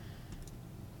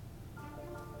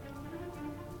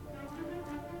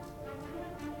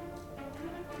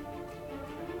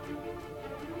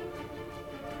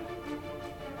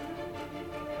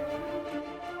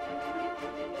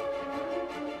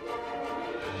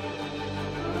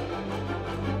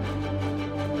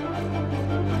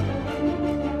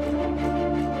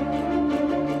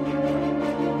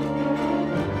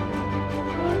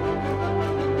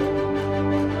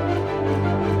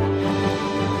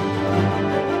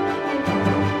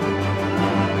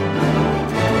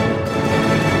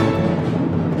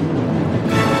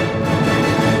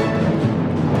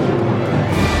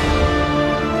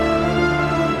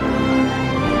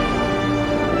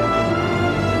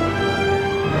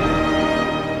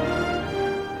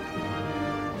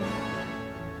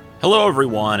Hello,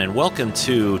 everyone, and welcome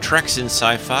to Treks in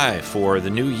Sci-Fi for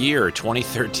the new year,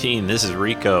 2013. This is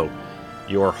Rico,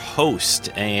 your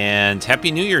host, and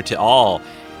Happy New Year to all.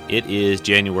 It is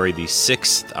January the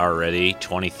 6th already,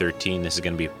 2013. This is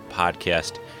going to be a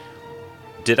podcast.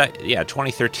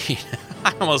 2013.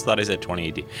 I almost thought I said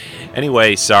 2018.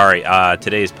 Anyway, sorry.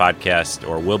 Today's podcast,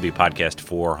 or will be podcast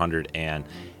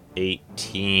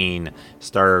 418,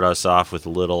 started us off with a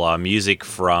little music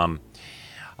from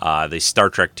the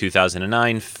Star Trek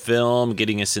 2009 film,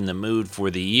 getting us in the mood for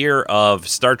the year of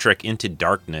Star Trek Into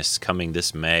Darkness, coming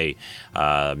this May.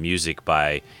 Music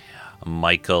by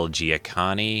Michael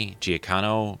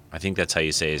Giacchino. I think that's how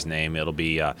you say his name. It'll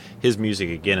be his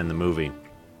music again in the movie.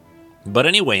 But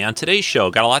anyway, on today's show,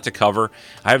 got a lot to cover.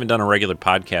 I haven't done a regular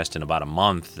podcast in about a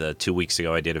month. 2 weeks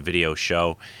ago, I did a video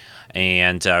show.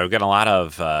 And we've got a lot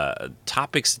of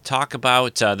topics to talk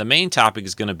about. The main topic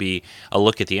is going to be a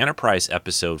look at the Enterprise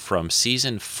episode from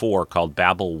Season 4 called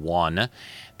Babel 1.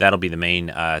 That'll be the main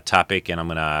topic, and I'm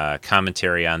going to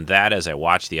commentary on that as I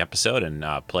watch the episode and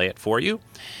play it for you.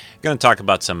 I'm going to talk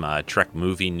about some Trek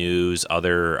movie news,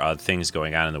 other things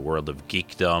going on in the world of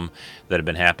geekdom that have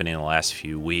been happening in the last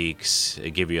few weeks. I'll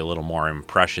give you a little more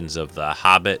impressions of The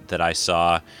Hobbit that I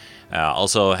saw.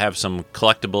 Also have some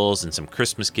collectibles and some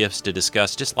Christmas gifts to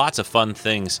discuss. Just lots of fun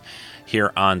things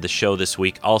here on the show this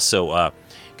week. Also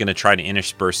going to try to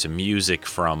intersperse some music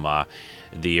from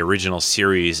the original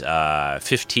series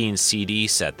 15 CD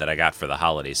set that I got for the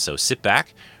holidays. So sit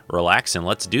back, relax, and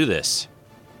let's do this.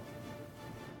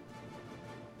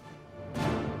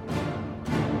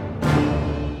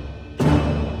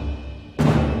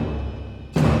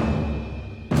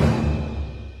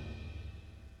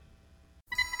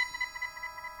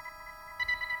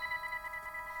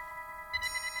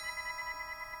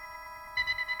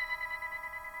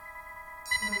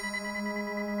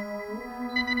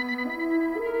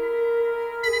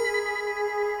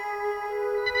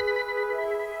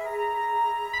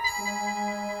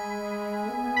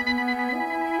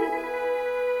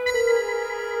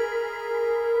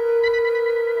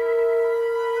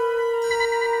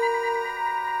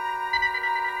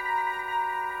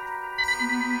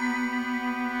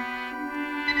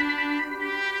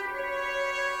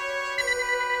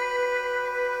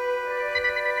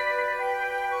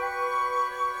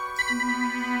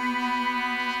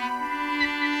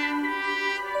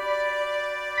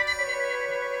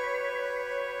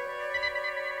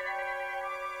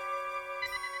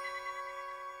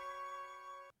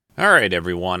 All right,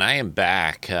 everyone, I am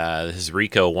back. This is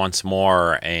Rico once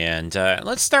more, and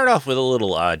let's start off with a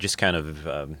little just kind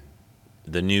of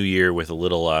the new year with a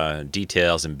little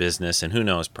details and business, and who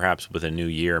knows, perhaps with a new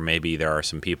year, maybe there are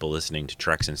some people listening to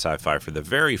Treks in Sci-Fi for the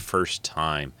very first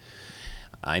time.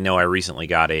 I know I recently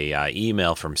got a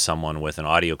email from someone with an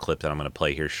audio clip that I'm going to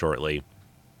play here shortly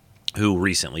who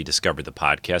recently discovered the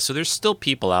podcast, so there's still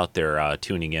people out there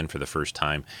tuning in for the first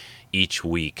time each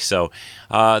week. So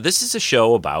this is a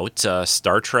show about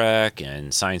Star Trek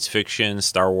and science fiction,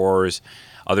 Star Wars,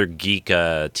 other geek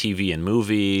TV and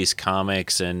movies,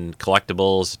 comics and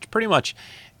collectibles. It's pretty much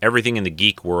everything in the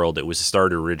geek world. It was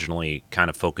started originally kind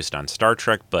of focused on Star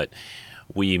Trek, but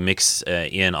we mix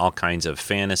in all kinds of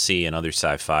fantasy and other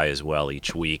sci-fi as well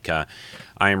each week.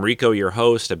 I am Rico, your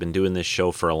host. I've been doing this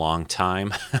show for a long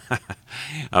time,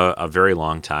 a very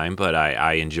long time, but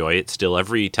I enjoy it still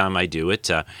every time I do it.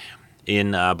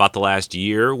 In about the last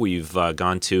year, we've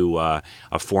gone to a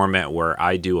format where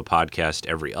I do a podcast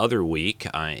every other week,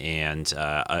 and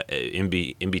in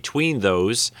between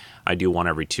those, I do one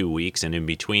every 2 weeks, and in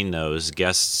between those,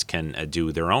 guests can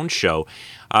do their own show.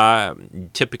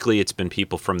 Typically, it's been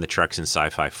people from the Treks in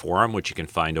Sci-Fi forum, which you can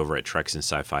find over at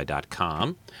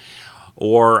treksinsci-fi.com.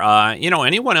 Or,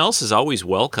 anyone else is always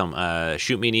welcome.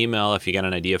 Shoot me an email if you got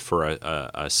an idea for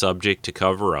a subject to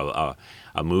cover,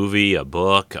 a movie, a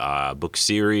book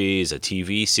series, a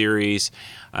TV series,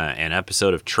 an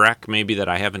episode of Trek maybe that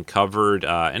I haven't covered.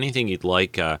 Anything you'd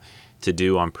like to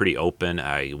do, I'm pretty open.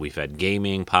 We've had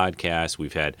gaming podcasts.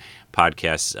 We've had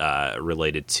podcasts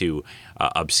related to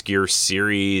obscure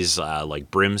series like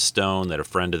Brimstone that a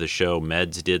friend of the show,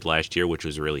 Meds, did last year, which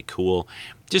was really cool.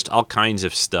 Just all kinds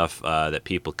of stuff that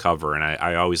people cover, and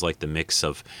I always like the mix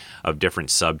of different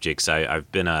subjects. I've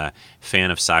been a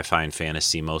fan of sci-fi and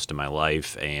fantasy most of my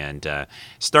life, and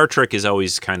Star Trek is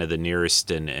always kind of the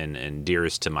nearest and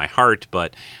dearest to my heart,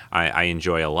 but I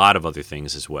enjoy a lot of other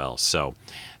things as well. So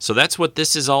that's what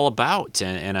this is all about,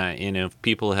 and if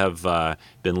people have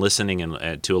been listening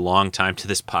to a long time to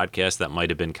this podcast, that might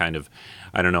have been kind of,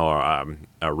 I don't know,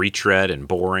 a retread and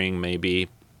boring maybe.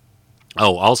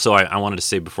 Oh, also, I wanted to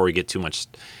say before we get too much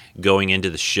going into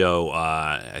the show,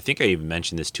 I think I even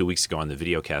mentioned this 2 weeks ago on the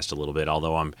videocast a little bit.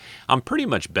 Although I'm pretty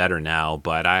much better now,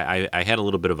 but I had a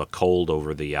little bit of a cold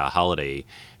over the holiday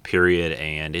period,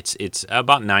 and it's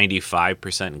about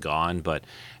 95% gone. But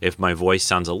if my voice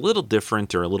sounds a little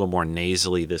different or a little more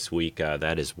nasally this week,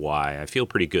 that is why. I feel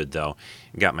pretty good though.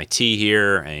 Got my tea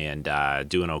here and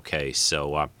doing okay.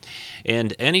 So,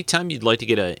 and anytime you'd like to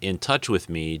get in touch with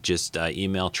me, just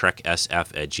email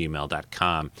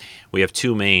treksf@gmail.com. We have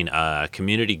two main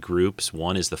community groups.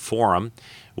 One is the forum,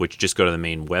 which just go to the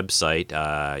main website.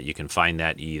 You can find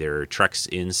that either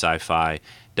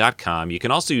treksinsci-fi.com. You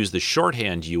can also use the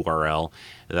shorthand URL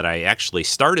that I actually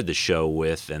started the show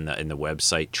with in the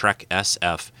website,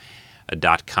 treksf.com,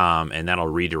 and that'll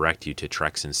redirect you to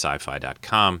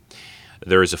treksinsci-fi.com.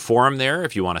 There is a forum there.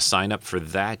 If you want to sign up for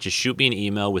that, just shoot me an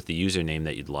email with the username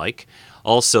that you'd like.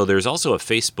 Also, there's also a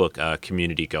Facebook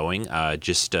community going.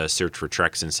 Just search for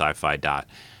Treks and Sci-Fi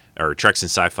Treks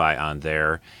and Sci-Fi on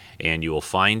there, and you will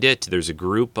find it. There's a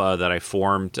group that I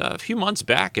formed a few months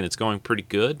back, and it's going pretty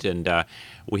good. And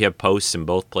we have posts in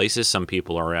both places. Some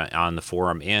people are on the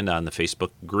forum and on the Facebook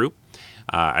group.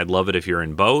 I'd love it if you're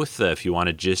in both. If you're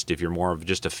more of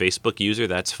just a Facebook user,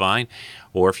 that's fine.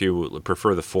 Or if you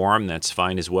prefer the forum, that's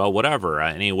fine as well. Whatever,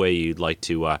 any way you'd like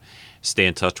to stay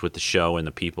in touch with the show and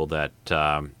the people that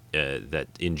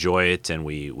enjoy it, and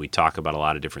we talk about a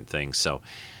lot of different things. So,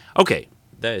 okay,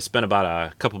 spend about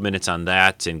a couple minutes on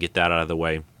that and get that out of the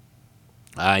way.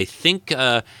 I think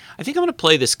I'm going to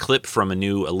play this clip from a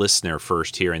listener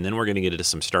first here, and then we're going to get into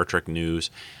some Star Trek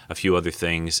news, a few other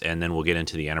things, and then we'll get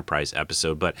into the Enterprise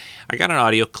episode. But I got an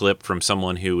audio clip from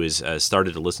someone who has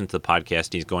started to listen to the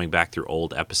podcast. He's going back through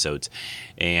old episodes,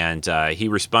 and he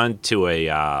responded to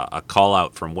a call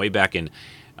out from way back in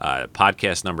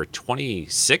podcast number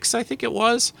 26, I think it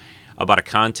was, about a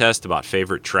contest about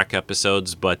favorite Trek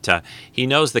episodes, but he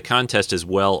knows the contest is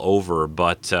well over,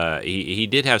 but he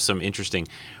did have some interesting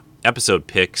episode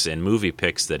picks and movie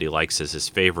picks that he likes as his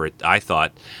favorite. I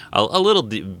thought a little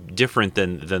different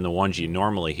than the ones you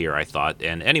normally hear, I thought.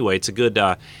 And anyway, it's a good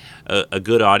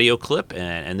audio clip,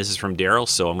 and this is from Daryl,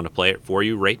 so I'm going to play it for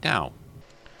you right now.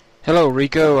 Hello,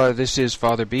 Rico. This is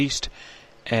Father Beast,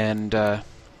 and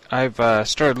I've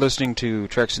started listening to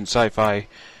Treks and Sci-Fi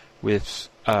with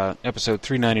episode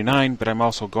 399, but I'm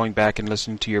also going back and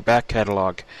listening to your back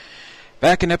catalog.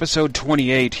 Back in episode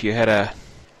 28, you had a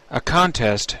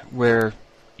contest where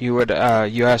you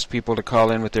asked people to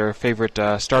call in with their favorite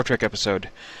Star Trek episode.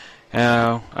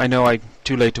 I know I'm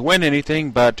too late to win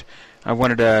anything, but I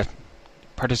wanted to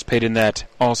participate in that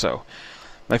also.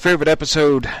 My favorite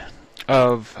episode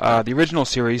of the original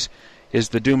series is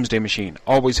The Doomsday Machine.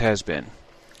 Always has been.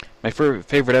 My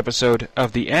favorite episode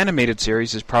of the animated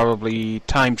series is probably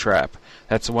Time Trap.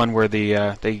 That's the one where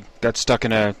they got stuck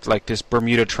in this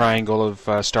Bermuda Triangle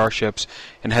of starships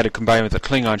and had to combine with a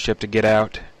Klingon ship to get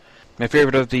out. My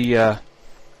favorite of the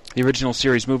original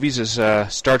series movies is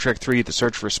Star Trek III: The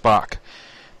Search for Spock.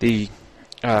 The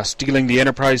stealing the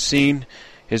Enterprise scene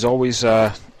is always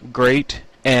great,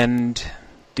 and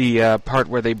the part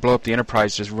where they blow up the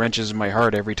Enterprise just wrenches my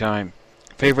heart every time.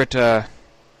 Favorite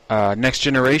Next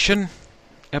Generation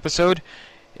episode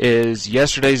is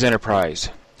Yesterday's Enterprise.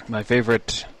 My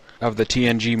favorite of the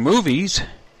TNG movies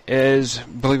is,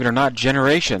 believe it or not,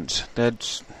 Generations.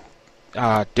 That's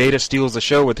Data steals the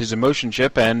show with his emotion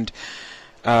chip, and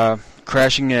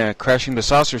crashing the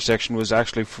saucer section was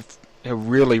actually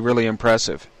really, really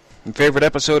impressive. My favorite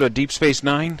episode of Deep Space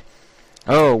Nine?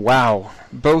 Oh, wow.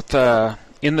 Both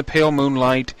In the Pale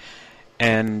Moonlight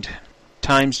and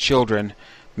Time's Children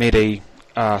made a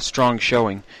strong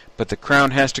showing, but the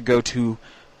crown has to go to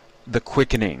The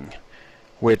Quickening,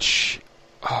 which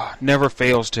never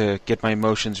fails to get my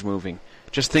emotions moving.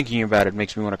 Just thinking about it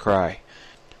makes me want to cry.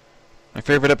 My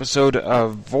favorite episode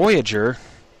of Voyager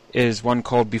is one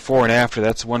called Before and After.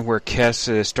 That's the one where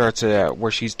Kes starts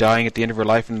where she's dying at the end of her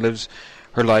life and lives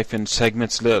her life in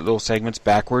segments, little segments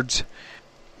backwards.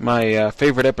 My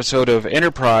favorite episode of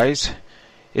Enterprise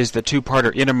is the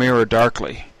two-parter In a Mirror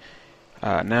Darkly.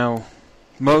 Now,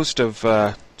 most of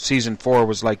Season 4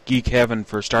 was like geek heaven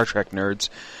for Star Trek nerds,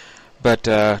 but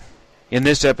in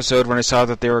this episode, when I saw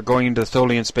that they were going into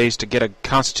Tholian space to get a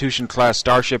Constitution-class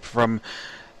starship from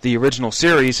the original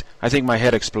series, I think my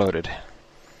head exploded.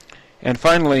 And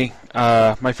finally,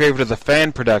 my favorite of the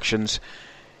fan productions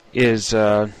is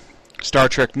Star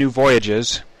Trek New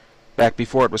Voyages, back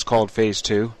before it was called Phase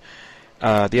 2.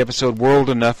 The episode World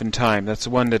Enough in Time. That's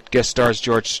the one that guest stars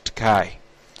George Takei.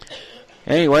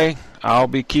 Anyway, I'll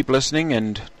keep listening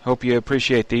and hope you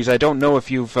appreciate these. I don't know if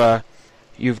you've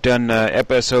you've done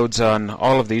episodes on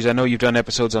all of these. I know you've done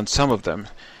episodes on some of them,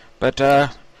 but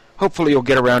hopefully you'll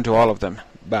get around to all of them.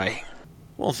 Bye.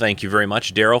 Well, thank you very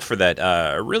much, Daryl, for that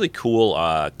really cool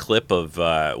clip of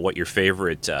what your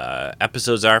favorite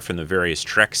episodes are from the various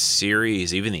Trek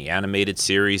series, even the animated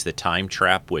series, the Time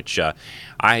Trap, which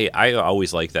I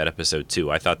always liked that episode too.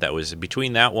 I thought that was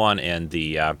between that one and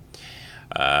the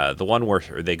one where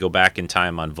they go back in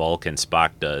time on Vulcan. Spock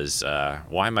does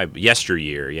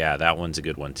Yesteryear. Yeah, that one's a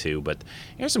good one too. But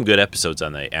here's some good episodes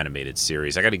on the animated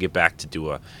series. I got to get back to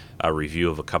do a review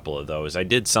of a couple of those. I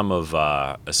did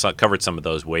covered some of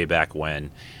those way back when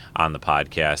on the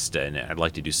podcast, and I'd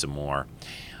like to do some more.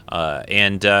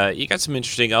 And you got some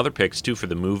interesting other picks too for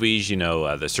the movies.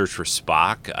 The Search for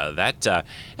Spock.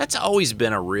 That's always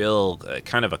been a real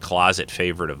kind of a closet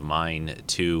favorite of mine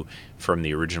too, from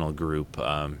the original group.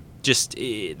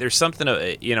 There's something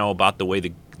about the way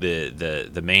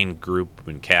the main group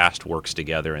and cast works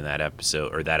together in that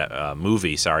episode or that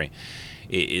movie. Sorry.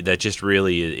 That just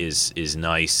really is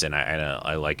nice, and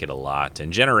I like it a lot.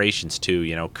 And Generations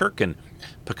too. Kirk and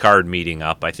Picard meeting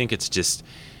up. I think it's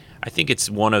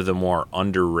one of the more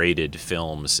underrated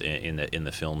films in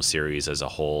the film series as a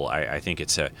whole. I think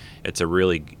it's a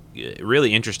really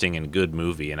interesting and good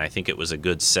movie, and I think it was a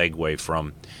good segue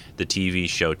from the TV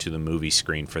show to the movie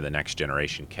screen for the Next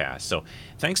Generation cast. So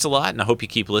thanks a lot, and I hope you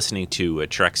keep listening to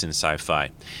Treks in Sci-Fi.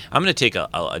 I'm going to take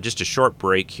just a short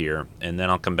break here, and then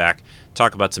I'll come back,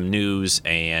 talk about some news,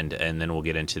 and then we'll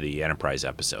get into the Enterprise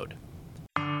episode.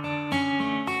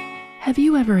 Have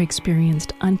you ever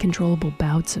experienced uncontrollable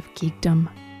bouts of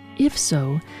geekdom? If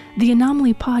so, the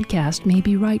Anomaly podcast may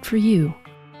be right for you.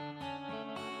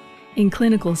 In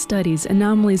clinical studies,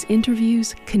 Anomaly's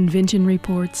interviews, convention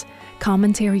reports,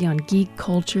 commentary on geek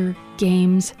culture,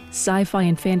 games, sci-fi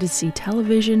and fantasy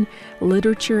television,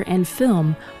 literature, and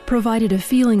film provided a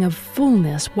feeling of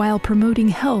fullness while promoting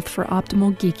health for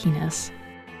optimal geekiness.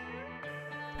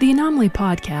 The Anomaly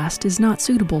podcast is not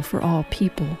suitable for all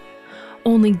people.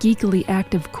 Only geekily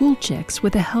active cool chicks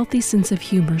with a healthy sense of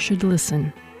humor should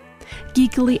listen.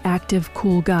 Geekily active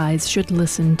cool guys should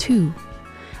listen too.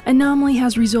 Anomaly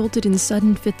has resulted in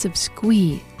sudden fits of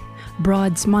squee.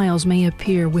 Broad smiles may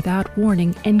appear without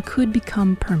warning and could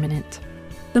become permanent.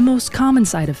 The most common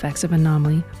side effects of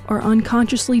Anomaly are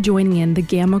unconsciously joining in the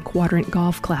Gamma Quadrant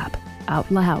golf clap, out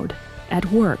loud, at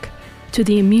work, to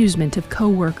the amusement of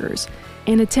coworkers,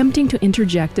 and attempting to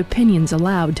interject opinions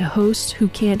aloud to hosts who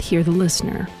can't hear the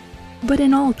listener. But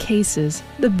in all cases,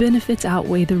 the benefits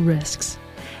outweigh the risks.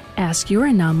 Ask your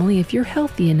Anomaly if you're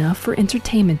healthy enough for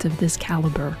entertainment of this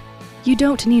caliber. You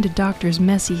don't need a doctor's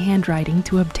messy handwriting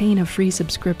to obtain a free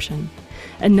subscription.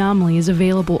 Anomaly is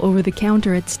available over the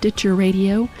counter at Stitcher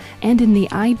Radio and in the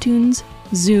iTunes,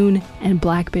 Zune, and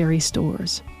BlackBerry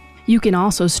stores. You can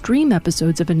also stream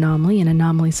episodes of Anomaly and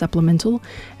Anomaly Supplemental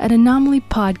at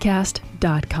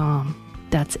anomalypodcast.com.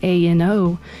 That's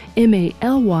ANOMALY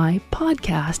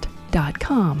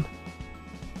podcast.com.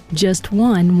 Just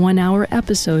one 1-hour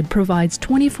episode provides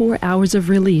 24 hours of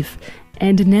relief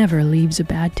and never leaves a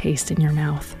bad taste in your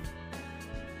mouth.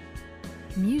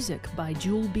 Music by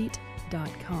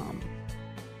JewelBeat.com.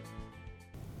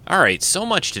 All right, so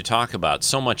much to talk about,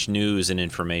 so much news and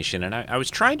information, and I was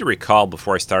trying to recall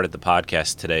before I started the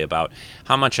podcast today about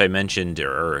how much I mentioned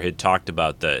or had talked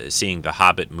about seeing the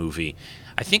Hobbit movie.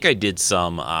 I think I did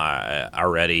some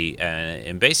already,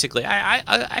 and basically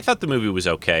I thought the movie was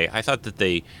okay. I thought that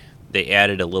they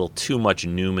added a little too much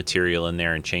new material in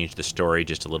there and changed the story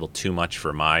just a little too much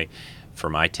for my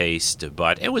taste,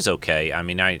 but it was okay. I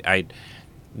mean,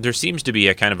 there seems to be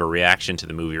a kind of a reaction to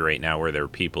the movie right now where there are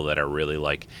people that are really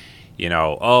like,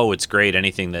 oh, it's great.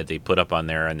 Anything that they put up on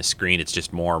there on the screen, it's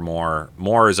just more.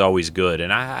 More is always good.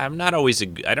 And I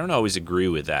don't always agree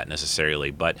with that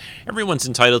necessarily, but everyone's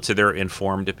entitled to their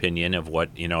informed opinion of what,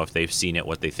 if they've seen it,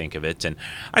 what they think of it. And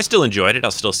I still enjoyed it.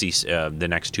 I'll still see the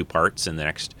next two parts in the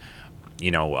next,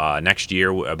 next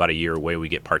year, about a year away, we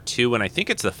get part 2. And I think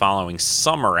it's the following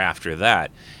summer after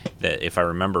that, if I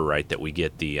remember right, that we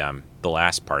get the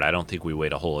last part. I don't think we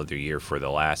wait a whole other year for the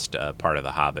last part of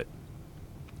The Hobbit.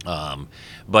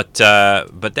 But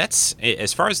that's,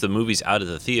 as far as the movies out of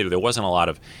the theater, there wasn't a lot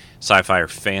of sci-fi or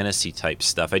fantasy type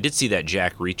stuff. I did see that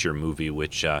Jack Reacher movie,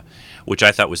 which I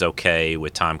thought was okay,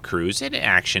 with Tom Cruise. It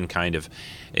action kind of,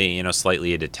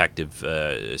 slightly a detective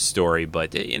story,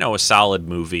 but a solid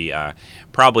movie.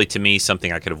 Probably to me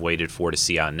something I could have waited for to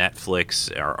see on Netflix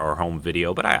or home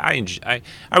video. But I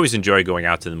always enjoy going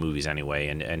out to the movies anyway.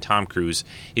 And Tom Cruise,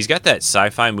 he's got that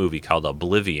sci-fi movie called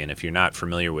Oblivion. If you're not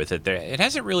familiar with it, it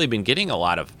hasn't really been getting a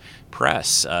lot of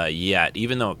press yet,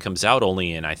 even though it comes out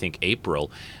only in, I think,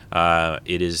 April.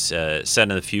 It is set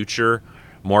in the future.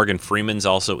 Morgan Freeman's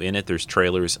also in it. There's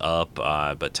trailers up,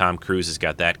 but Tom Cruise has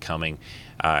got that coming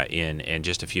in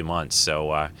just a few months.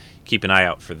 So keep an eye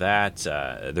out for that.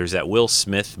 There's that Will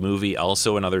Smith movie,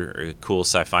 also another cool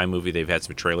sci-fi movie they've had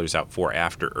some trailers out for,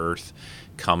 After Earth,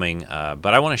 coming.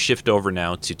 But I want to shift over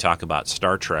now to talk about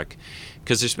Star Trek,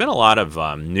 because there's been a lot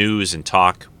of news and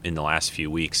talk in the last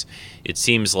few weeks. It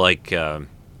seems like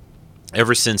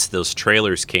ever since those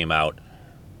trailers came out,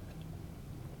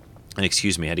 and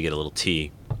excuse me, I had to get a little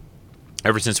tea.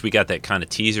 Ever since we got that kind of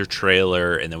teaser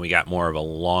trailer, and then we got more of a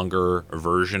longer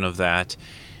version of that,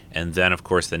 and then, of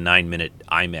course, the 9-minute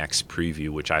IMAX preview,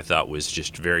 which I thought was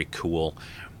just very cool,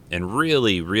 and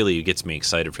really, really gets me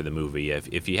excited for the movie.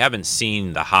 If you haven't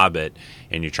seen The Hobbit,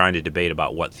 and you're trying to debate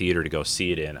about what theater to go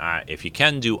see it in, if you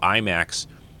can do IMAX,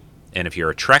 and if you're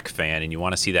a Trek fan and you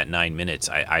want to see that 9 minutes,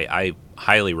 I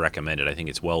highly recommend it. I think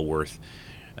it's well worth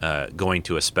going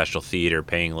to a special theater,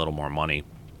 paying a little more money,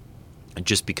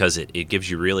 just because it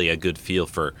gives you really a good feel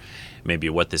for maybe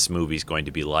what this movie is going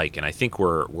to be like. And I think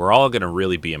we're all going to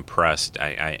really be impressed.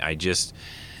 I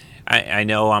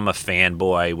know I'm a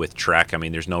fanboy with Trek. I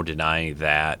mean, there's no denying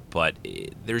that. But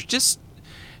there's just...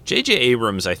 J.J.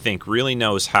 Abrams, I think, really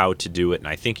knows how to do it, and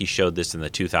I think he showed this in the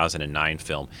 2009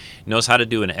 film. He knows how to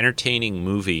do an entertaining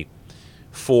movie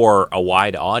for a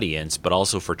wide audience, but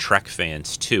also for Trek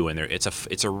fans too. And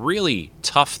it's a really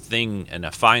tough thing and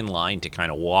a fine line to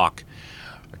kind of walk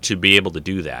to be able to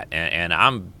do that. And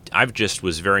I've just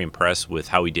was very impressed with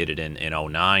how he did it in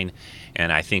 2009,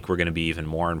 and I think we're going to be even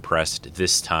more impressed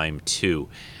this time too.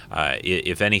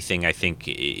 If anything, I think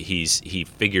he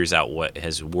figures out what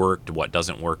has worked, what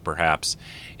doesn't work, perhaps,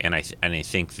 and I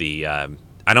think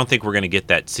I don't think we're going to get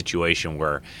that situation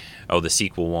where the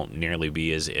sequel won't nearly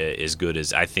be as good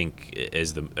as I think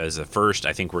as the first.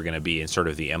 I think we're going to be in sort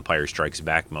of the Empire Strikes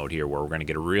Back mode here, where we're going to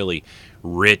get a really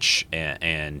rich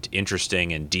and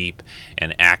interesting and deep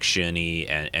and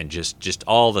action-y and just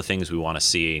all the things we want to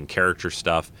see in character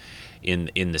stuff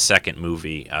in the second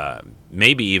movie,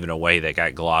 maybe even a way that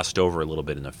got glossed over a little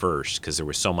bit in the first, because there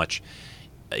was so much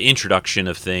introduction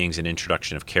of things and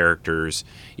introduction of characters.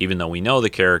 Even though we know the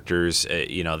characters,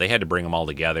 they had to bring them all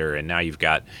together, and now you've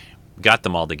got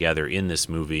them all together in this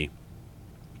movie,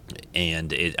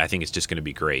 and I think it's just going to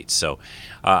be great. So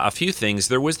a few things.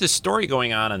 There was this story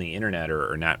going on the internet,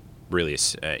 or not really,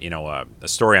 a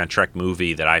story on Trek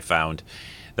Movie that I found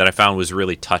was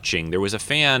really touching. There was a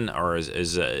fan, or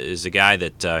is a guy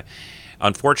that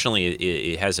unfortunately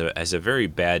it has a very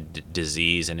bad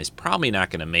disease and is probably not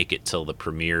going to make it till the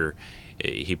premiere.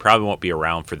 He probably won't be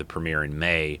around for the premiere in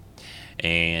May.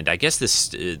 And I guess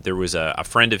there was a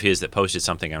friend of his that posted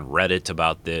something on Reddit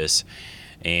about this,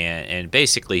 and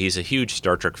basically he's a huge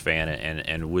Star Trek fan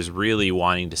and was really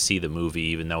wanting to see the movie,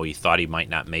 even though he thought he might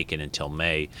not make it until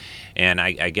May. And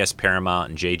I guess Paramount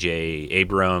and J.J.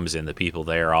 Abrams and the people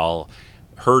there all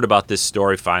heard about this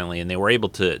story finally, and they were able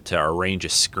to arrange a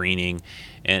screening.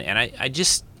 And I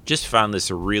just found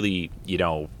this a really,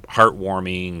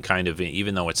 heartwarming kind of,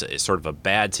 even though it's sort of a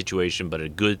bad situation, but a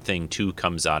good thing too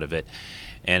comes out of it.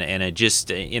 And it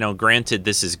just, granted,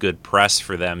 this is good press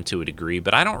for them to a degree,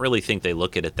 but I don't really think they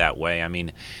look at it that way. I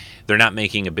mean, they're not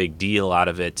making a big deal out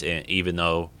of it, even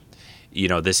though,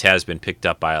 this has been picked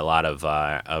up by a lot of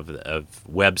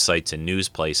websites and news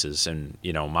places, and,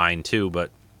 mine too,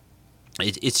 but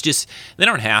it's just, they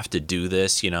don't have to do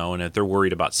this, and if they're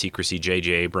worried about secrecy,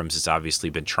 J.J. Abrams has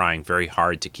obviously been trying very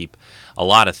hard to keep a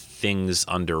lot of things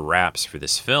under wraps for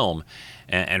this film,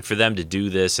 and for them to do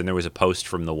this. And there was a post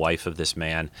from the wife of this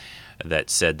man that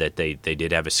said that they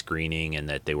did have a screening and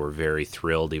that they were very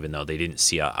thrilled, even though they didn't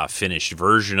see a finished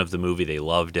version of the movie. They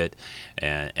loved it,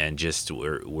 and just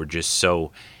were just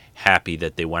so happy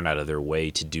that they went out of their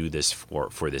way to do this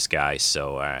for this guy.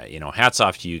 So, hats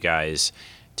off to you guys,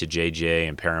 to JJ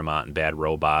and Paramount and Bad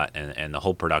Robot and the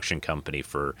whole production company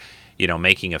for,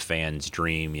 making a fan's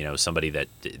dream, somebody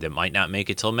that might not make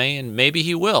it till May, and maybe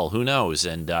he will, who knows.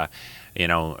 And,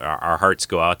 our hearts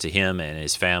go out to him and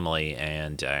his family,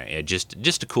 and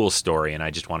just a cool story, and I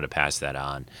just wanted to pass that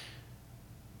on.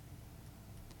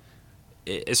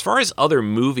 As far as other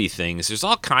movie things, there's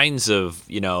all kinds of,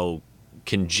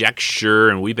 conjecture,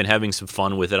 and we've been having some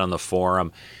fun with it on the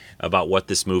forum about what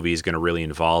this movie is going to really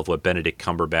involve, what Benedict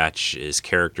Cumberbatch's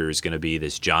character is going to be,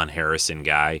 this John Harrison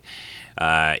guy.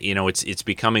 It's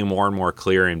becoming more and more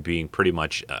clear and being pretty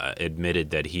much admitted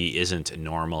that he isn't a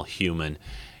normal human.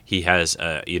 He has,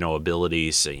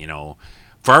 abilities,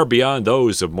 far beyond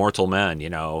those of mortal men.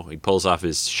 He pulls off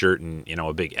his shirt and,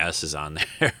 a big S is on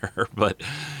there. But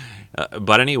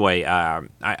But anyway,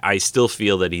 I still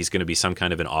feel that he's going to be some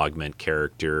kind of an augment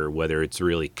character, whether it's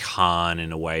really Khan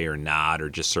in a way or not, or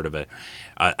just sort of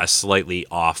a slightly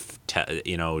off,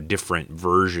 different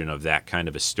version of that kind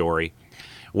of a story.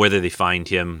 Whether they find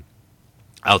him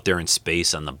out there in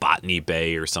space on the Botany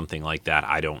Bay or something like that,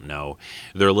 I don't know.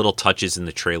 There are little touches in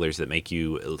the trailers that make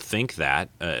you think that.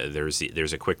 There's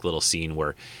a quick little scene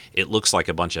where it looks like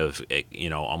a bunch of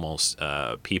almost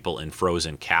people in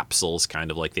frozen capsules,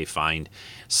 kind of like they find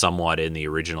somewhat in the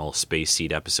original Space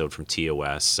Seed episode from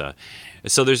TOS.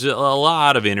 So there's a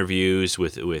lot of interviews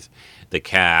with the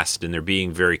cast, and they're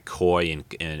being very coy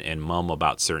and mum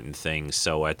about certain things.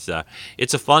 So it's a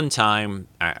fun time.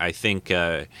 I think.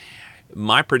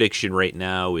 My prediction right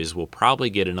now is we'll probably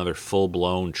get another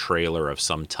full-blown trailer of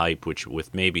some type, which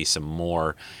with maybe some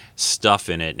more stuff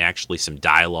in it and actually some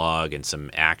dialogue and some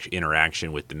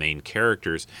interaction with the main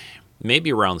characters.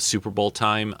 Maybe around the Super Bowl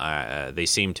time. They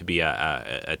seem to be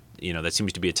that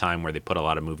seems to be a time where they put a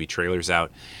lot of movie trailers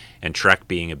out, and Trek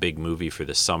being a big movie for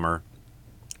the summer.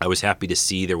 I was happy to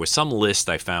see there was some list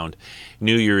I found.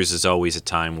 New Year's is always a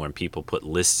time when people put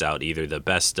lists out, either the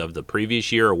best of the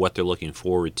previous year or what they're looking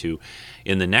forward to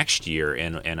in the next year.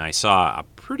 And I saw a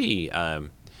pretty, high-end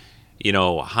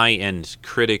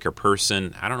critic or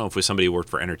person. I don't know if it was somebody who worked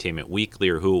for Entertainment Weekly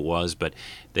or who it was, but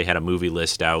they had a movie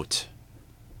list out.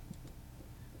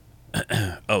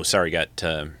 Oh, sorry, got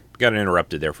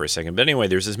interrupted there for a second. But anyway,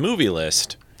 there's this movie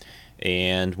list.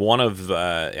 And one of,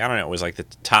 it was like the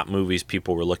top movies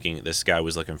this guy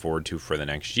was looking forward to for the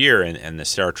next year. And the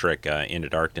Star Trek Into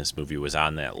Darkness movie was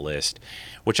on that list,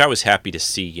 which I was happy to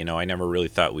see. I never really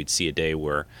thought we'd see a day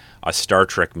where a Star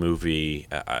Trek movie,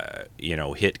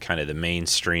 hit kind of the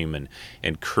mainstream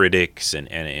and critics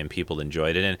and people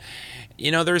enjoyed it. And,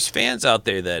 there's fans out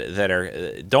there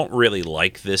that don't really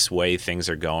like this way things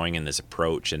are going and this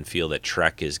approach, and feel that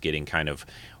Trek is getting kind of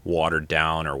watered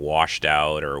down or washed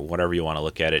out or whatever you want to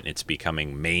look at it, and it's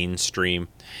becoming mainstream.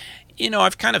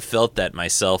 I've kind of felt that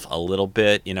myself a little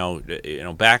bit,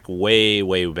 back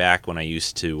way back when I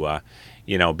used to,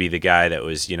 be the guy that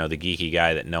was, the geeky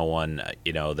guy that no one,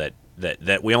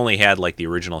 that we only had like the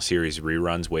original series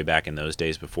reruns way back in those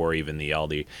days before even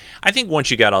I think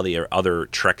once you got all the other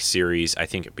Trek series, I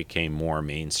think it became more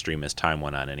mainstream as time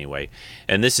went on anyway.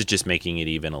 And this is just making it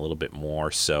even a little bit more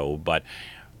so, but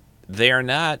they are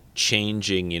not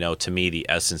changing, to me, the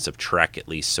essence of Trek, at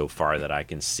least so far that I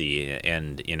can see.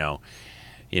 And,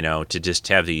 to just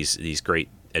have these great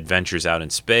adventures out in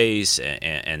space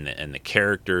and the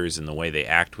characters and the way they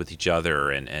act with each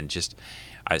other and just...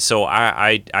 So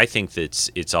I think that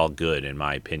it's all good, in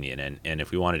my opinion. And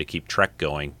if we wanted to keep Trek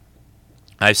going,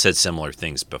 I've said similar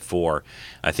things before.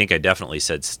 I think I definitely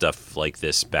said stuff like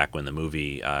this back when the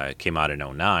movie came out in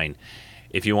 2009.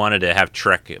 If you wanted to have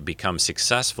Trek become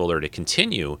successful or to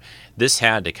continue, this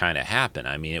had to kind of happen.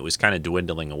 I mean, it was kind of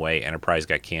dwindling away. Enterprise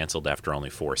got canceled after only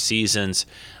 4 seasons.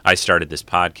 I started this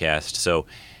podcast. So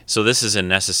this is a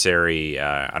necessary,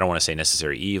 I don't want to say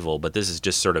necessary evil, but this is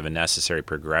just sort of a necessary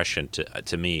progression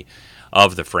to me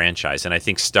of the franchise. And I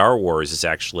think Star Wars is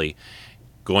actually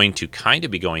going to kind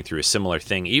of be going through a similar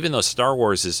thing, even though Star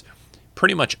Wars has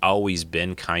pretty much always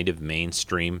been kind of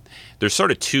mainstream. There's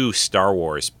sort of 2 Star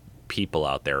Wars people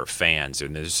out there, fans,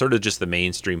 and there's sort of just the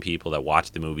mainstream people that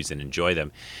watch the movies and enjoy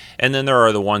them, and then there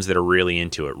are the ones that are really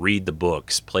into it, read the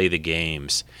books, play the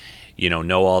games,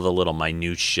 know all the little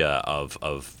minutia of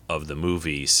the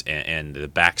movies and the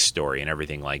backstory and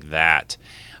everything like that.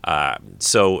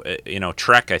 So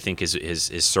Trek, I think,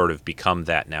 is sort of become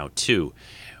that now too,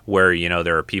 where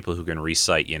there are people who can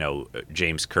recite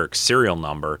James Kirk's serial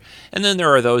number, and then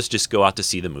there are those just go out to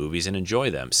see the movies and enjoy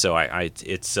them. So I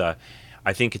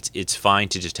think it's fine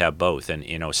to just have both. And,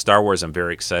 Star Wars, I'm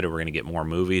very excited. We're going to get more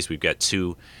movies. We've got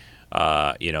 2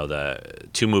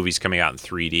 movies coming out in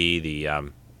 3D,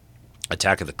 the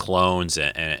Attack of the Clones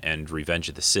and Revenge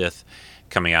of the Sith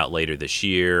coming out later this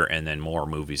year, and then more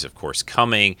movies, of course,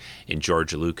 coming. And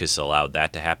George Lucas allowed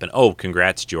that to happen. Oh,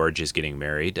 congrats, George is getting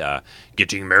married.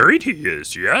 Getting married he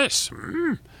is, yes.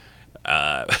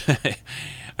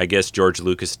 I guess George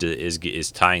Lucas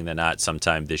is tying the knot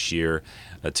sometime this year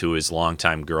to his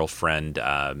longtime girlfriend,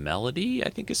 Melody, I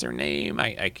think is her name.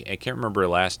 I can't remember her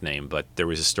last name, but there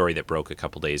was a story that broke a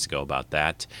couple days ago about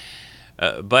that.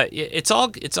 But it's all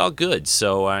good.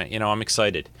 So I'm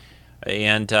excited.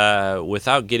 And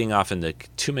without getting off into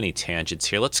too many tangents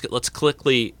here, let's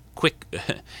quick.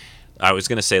 I was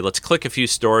going to say let's click a few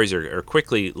stories or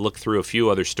quickly look through a few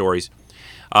other stories.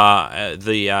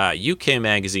 The UK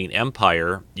magazine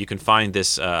Empire, you can find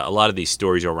this a lot of these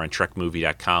stories over on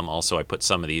trekmovie.com. Also, I put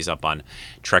some of these up on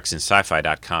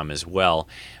treksinsci-fi.com as well.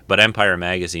 But Empire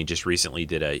magazine just recently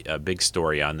did a big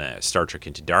story on the Star Trek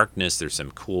Into Darkness. There's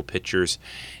some cool pictures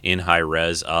in high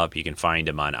res up. You can find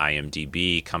them on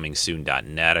IMDb,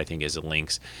 comingsoon.net, I think is the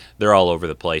links. They're all over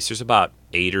the place. There's about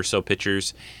 8 or so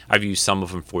pictures. I've used some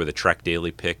of them for the Trek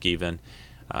Daily Pick even.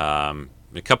 A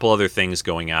couple other things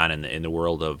going on in the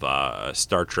world of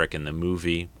Star Trek and the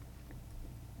movie.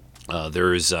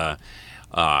 There's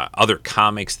other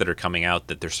comics that are coming out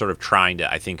that they're sort of trying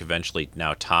to, I think, eventually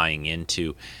now tying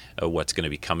into what's going to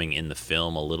be coming in the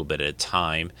film a little bit at a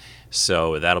time.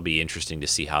 So that'll be interesting to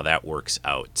see how that works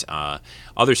out.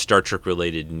 Other Star Trek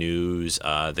related news,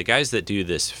 the guys that do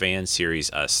this fan series,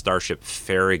 Starship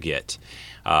Farragut,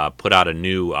 put out a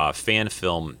new fan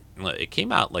film. It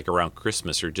came out like around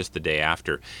Christmas or just the day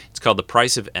after. It's called The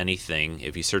Price of Anything.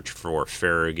 If you search for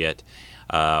Farragut,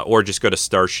 or just go to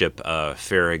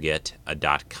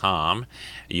starshipfarragut.com,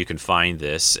 you can find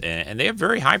this. And they have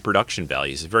very high production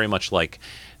values. It's very much like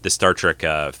the Star Trek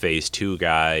Phase 2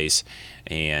 guys,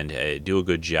 and do a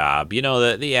good job. You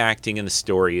know, the acting and the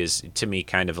story is, to me,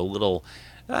 kind of a little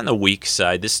on the weak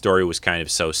side. This story was kind of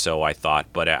so-so, I thought,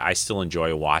 but I still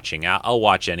enjoy watching. I'll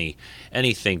watch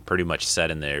anything pretty much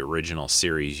set in the original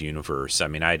series universe. I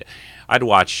mean, I'd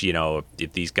watch, you know,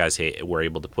 if these guys were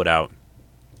able to put out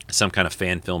some kind of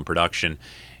fan film production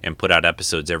and put out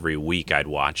episodes every week, I'd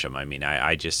watch them. I mean,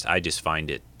 I just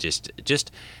find it just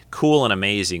cool and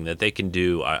amazing that they can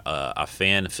do a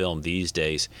fan film these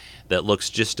days that looks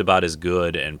just about as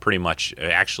good and pretty much,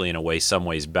 actually in a way, some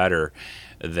ways better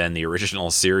than the original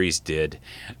series did,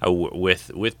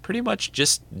 with pretty much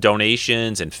just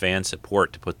donations and fan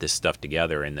support to put this stuff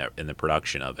together in the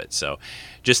production of it. So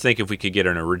just think if we could get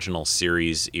an original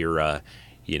series era,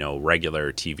 you know,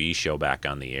 regular TV show back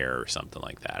on the air or something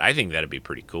like that. I think that'd be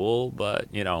pretty cool, but,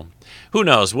 you know, who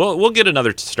knows? We'll get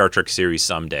another Star Trek series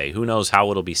someday. Who knows how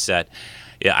it'll be set?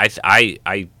 Yeah,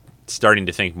 I starting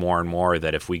to think more and more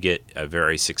that if we get a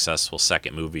very successful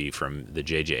second movie from the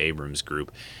J.J. Abrams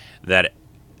group, that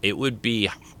it would be,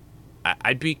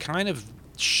 I'd be kind of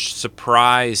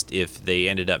surprised if they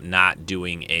ended up not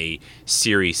doing a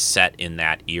series set in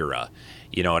that era.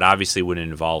 You know, it obviously would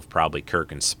involve probably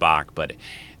Kirk and Spock, but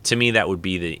to me that would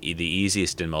be the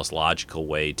easiest and most logical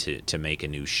way to make a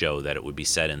new show, that it would be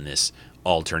set in this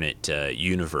alternate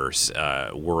universe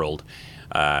world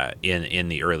in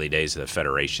the early days of the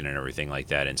Federation and everything like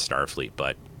that in Starfleet.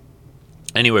 But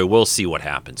anyway, we'll see what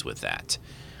happens with that.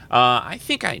 I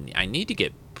think I need to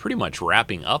get pretty much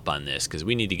wrapping up on this because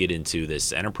we need to get into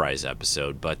this Enterprise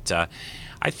episode, but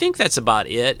I think that's about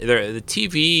it. The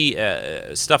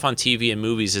TV stuff on TV and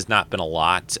movies has not been a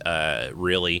lot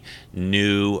really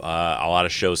new. A lot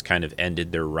of shows kind of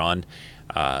ended their run.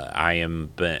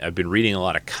 I've been reading a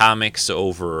lot of comics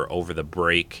over the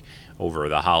break, over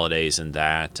the holidays, and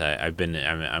that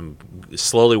I'm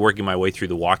slowly working my way through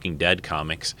the Walking Dead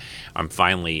comics. I'm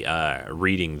finally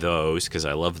reading those because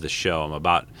I love the show. I'm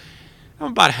about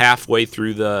halfway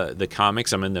through the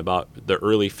comics. I'm in about the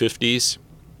early 50s.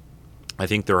 I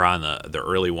think they're on the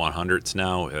early 100s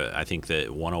now. I think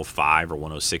that 105 or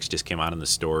 106 just came out in the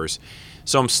stores.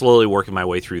 So I'm slowly working my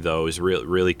way through those.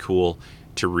 Really cool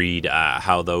to read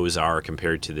how those are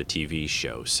compared to the TV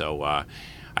show. So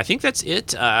I think that's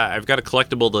it. I've got a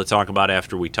collectible to talk about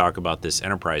after we talk about this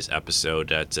Enterprise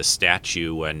episode. It's a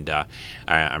statue, and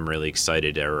I'm really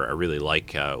excited. I really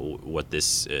like what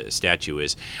this statue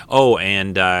is. Oh,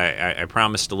 and I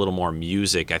promised a little more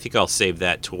music. I think I'll save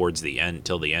that towards the end,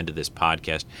 till the end of this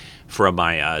podcast, from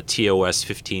my TOS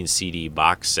 15 CD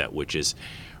box set, which is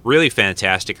really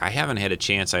fantastic. I haven't had a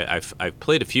chance. I've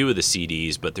played a few of the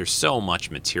CDs, but there's so much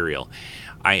material.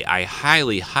 I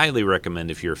highly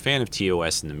recommend, if you're a fan of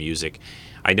TOS and the music.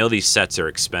 I know these sets are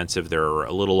expensive. They're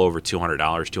a little over $200,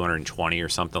 $220 or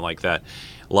something like that.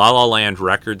 La La Land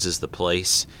Records is the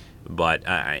place, but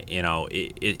you know,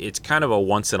 it's kind of a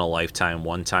once-in-a-lifetime,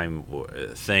 one-time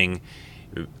thing.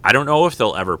 I don't know if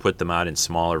they'll ever put them out in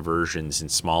smaller versions, in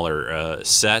smaller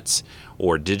sets,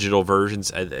 or digital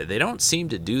versions. They don't seem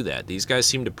to do that. These guys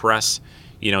seem to press,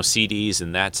 you know, CDs,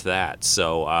 and that's that.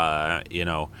 So, you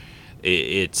know,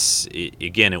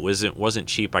 again, it wasn't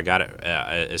cheap. I got it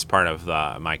as part of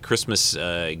my Christmas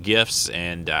gifts,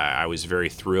 and I was very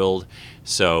thrilled.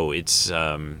 So it's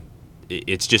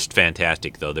just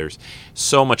fantastic, though. There's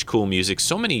so much cool music,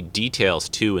 so many details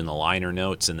too in the liner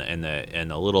notes and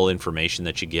the little information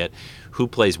that you get. Who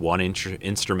plays one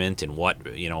instrument and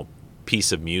what, you know,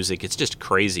 piece of music? It's just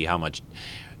crazy how much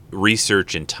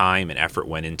research and time and effort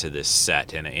went into this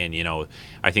set, and you know,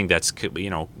 I think that's, you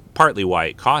know, partly why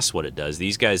it costs what it does.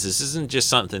 These guys, this isn't just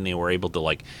something they were able to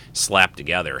like slap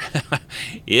together.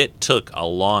 It took a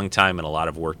long time and a lot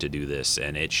of work to do this,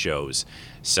 and it shows.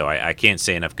 So I can't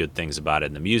say enough good things about it,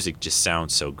 and the music just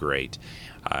sounds so great.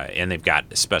 And they've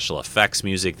got special effects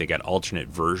music. They got alternate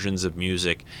versions of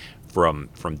music from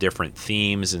different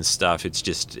themes and stuff. It's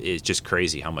just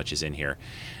crazy how much is in here.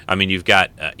 I mean, you've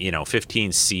got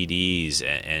 15 CDs,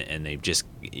 and they've just,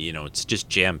 you know, it's just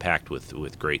jam packed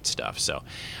with great stuff. So,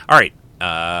 all right,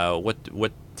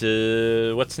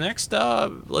 what's next?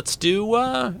 Let's do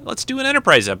an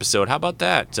Enterprise episode. How about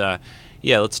that?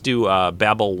 Yeah, let's do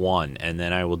Babel 1, and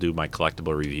then I will do my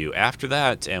collectible review after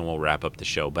that, and we'll wrap up the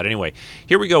show. But anyway,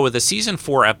 here we go with a Season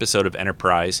 4 episode of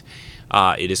Enterprise.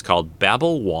 It is called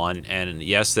Babel 1, and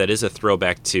yes, that is a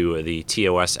throwback to the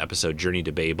TOS episode Journey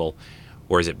to Babel.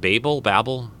 Or is it Babel?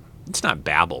 Babel? It's not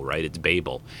Babel, right? It's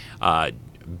Babel.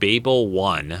 Babel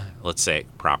 1, let's say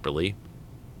it properly.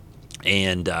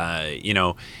 And,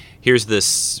 here's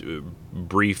this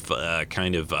brief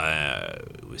kind of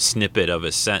snippet of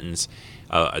a sentence,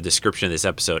 a description of this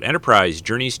episode. Enterprise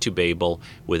journeys to Babel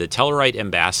with a Tellarite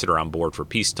ambassador on board for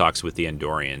peace talks with the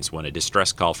Andorians when a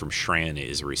distress call from Shran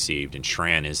is received. And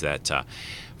Shran is that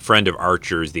friend of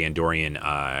Archer's, the Andorian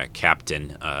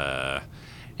captain,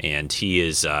 and he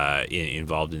is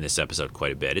involved in this episode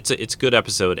quite a bit. It's a good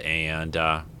episode, and,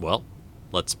 well,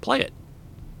 let's play it.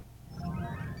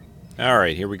 All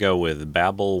right, here we go with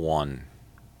Babel 1.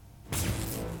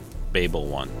 Babel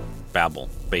 1. Babel.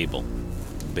 Babel.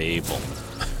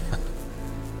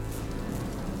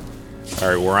 All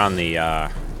right, we're on the,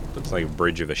 looks like a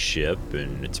bridge of a ship,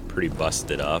 and it's pretty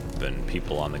busted up, and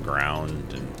people on the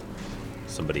ground, and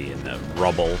somebody in the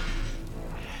rubble.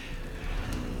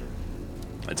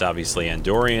 It's obviously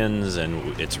Andorians,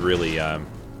 and it's really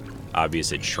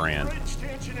obvious it's Shran.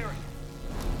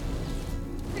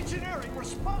 Engineering,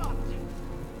 respond!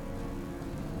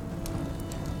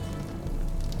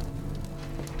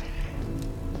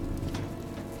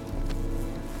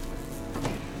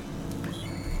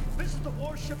 This is the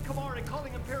warship Kamari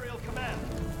calling Imperial Command.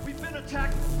 We've been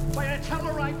attacked by a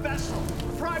Tellarite vessel.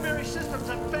 Primary systems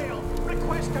have failed.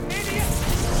 Request immediate...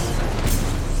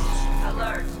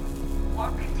 Alert.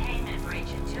 Warp containment breach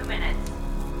in 2 minutes.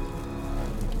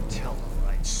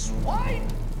 Tellarite swine?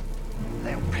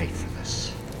 They'll pay for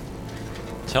this.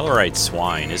 Tellarite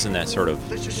swine, isn't that sort of...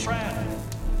 This is Shran.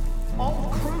 All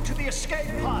crew to the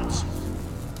escape pods.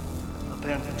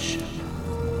 Abandoned ship.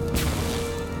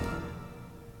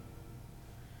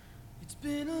 It's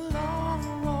been a long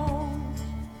road.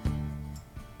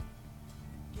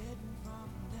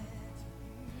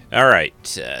 All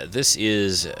right, this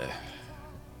is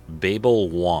Babel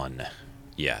 1.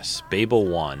 Yes, Babel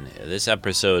 1. This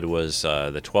episode was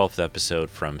the 12th episode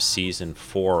from Season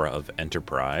 4 of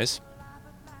Enterprise.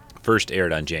 First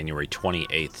aired on January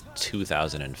 28th,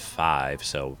 2005,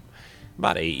 so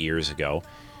about 8 years ago.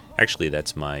 Actually,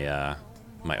 that's my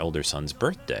my older son's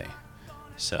birthday.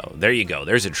 So there you go.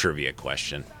 There's a trivia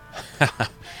question.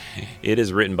 It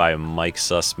is written by Mike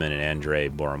Sussman and Andre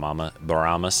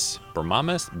Bermanis.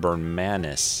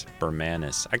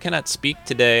 I cannot speak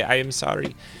today. I am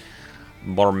sorry.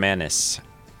 Bermanis.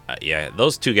 Yeah,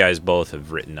 those two guys both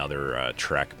have written other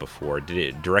Trek before.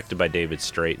 Directed by David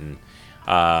Straighten.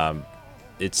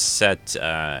 It's set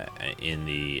in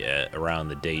the around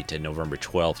the date of November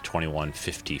 12th,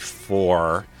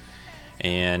 2154.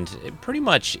 And pretty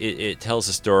much it tells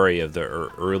the story of the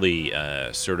early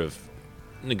sort of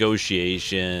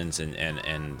negotiations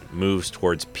and moves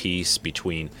towards peace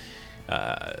between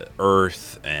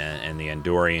Earth and the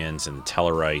Andorians and the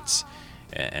Tellarites,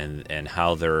 and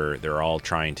how they're all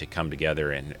trying to come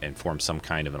together and form some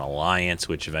kind of an alliance,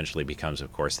 which eventually becomes,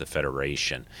 of course, the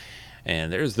Federation.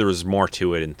 And there's more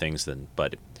to it and things and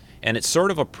it's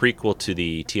sort of a prequel to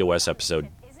the TOS episode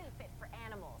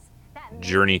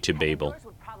Journey to Babel.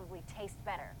 Would probably taste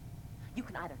better. You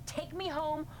can either take me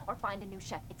home or find a new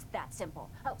chef. It's that simple.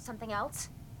 Oh, something else?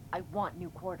 I want new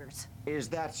quarters. Is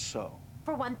that so?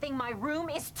 For one thing, my room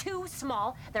is too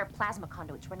small. There are plasma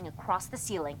conduits running across the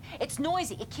ceiling. It's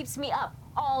noisy. It keeps me up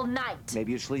all night.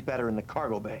 Maybe you sleep better in the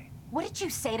cargo bay. What did you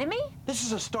say to me? This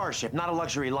is a starship, not a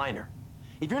luxury liner.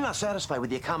 If you're not satisfied with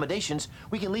the accommodations,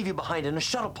 we can leave you behind in a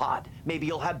shuttle pod. Maybe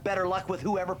you'll have better luck with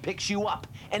whoever picks you up.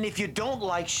 And if you don't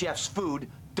like Chef's food,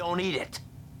 don't eat it.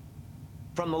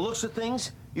 From the looks of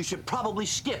things, you should probably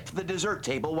skip the dessert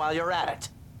table while you're at it.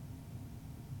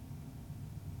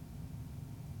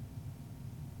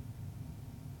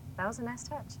 That was a nice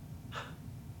touch.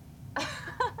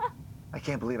 I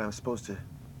can't believe I'm supposed to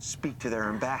speak to their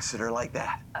ambassador like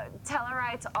that?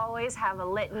 Tellarites always have a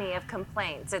litany of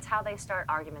complaints. It's how they start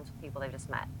arguments with people they've just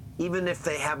met. Even if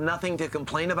they have nothing to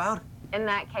complain about? In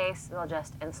that case, they'll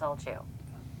just insult you.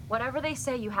 Whatever they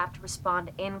say, you have to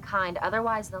respond in kind,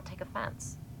 otherwise they'll take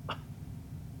offense.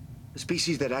 A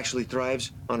species that actually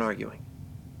thrives on arguing.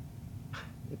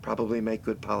 They probably make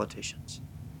good politicians.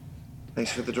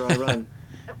 Thanks for the dry run.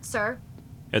 Sir?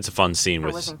 It's a fun scene I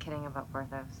with. wasn't kidding about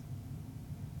Porthos.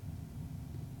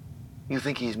 You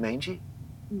think he's mangy?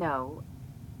 No,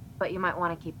 but you might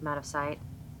want to keep him out of sight.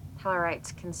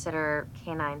 Tellarites consider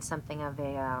canines something of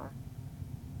a,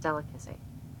 delicacy.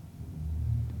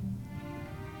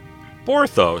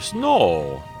 Porthos,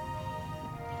 no.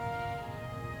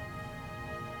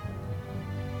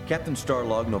 Captain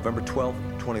Starlog, November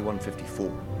 12th, 2154.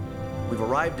 We've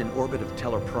arrived in orbit of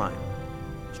Teller Prime.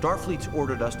 Starfleet's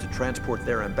ordered us to transport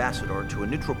their ambassador to a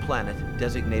neutral planet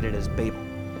designated as Babel,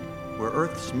 where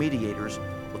Earth's mediators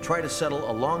will try to settle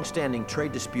a long-standing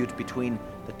trade dispute between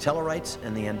the Tellarites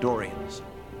and the Andorians.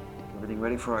 Everything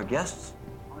ready for our guests?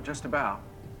 Well, just about.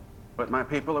 But my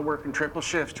people are working triple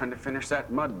shifts trying to finish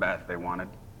that mud bath they wanted.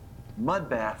 Mud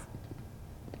bath?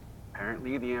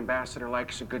 Apparently, the ambassador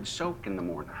likes a good soak in the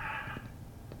morning.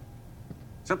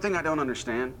 Something I don't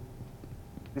understand.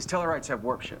 These Tellarites have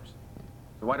warp ships.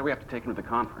 So why do we have to take them to the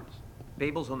conference?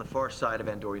 Babel's on the far side of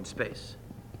Andorian space.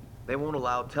 They won't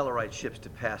allow Tellarite ships to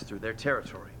pass through their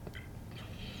territory.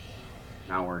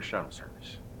 Now we're a shuttle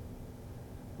service.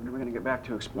 When are we going to get back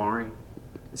to exploring?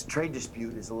 This trade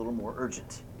dispute is a little more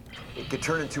urgent. It could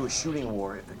turn into a shooting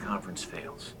war if the conference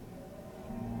fails.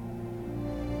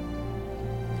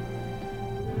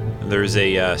 There's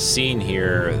a scene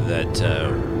here that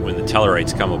when the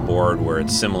Tellarites come aboard, where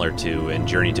it's similar to in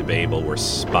Journey to Babel, where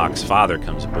Spock's father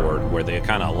comes aboard, where they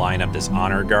kind of line up this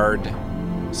honor guard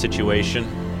situation.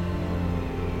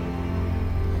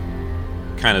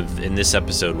 Kind of in this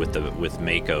episode with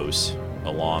Makos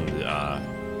along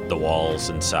the walls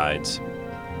and sides.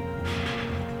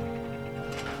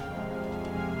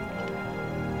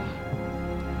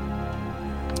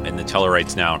 And the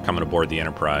Tellarites now coming aboard the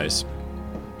Enterprise.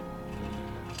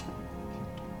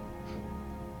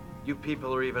 You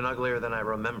people are even uglier than I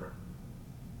remember.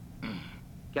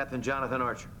 Captain Jonathan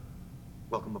Archer,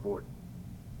 welcome aboard.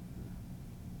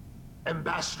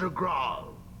 Ambassador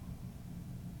Graal.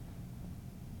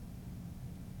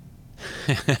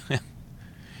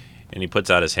 And he puts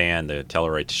out his hand, the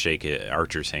Tellarite, to shake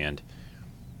Archer's hand.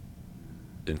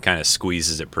 And kind of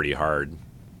squeezes it pretty hard.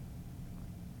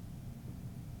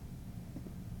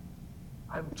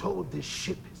 I'm told this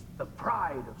ship is the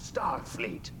pride of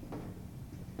Starfleet.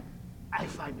 I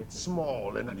find it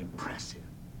small and unimpressive.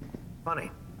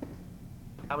 Funny.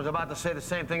 I was about to say the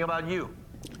same thing about you.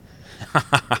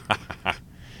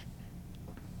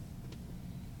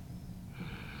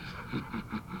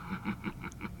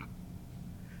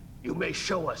 You may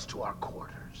show us to our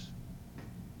quarters.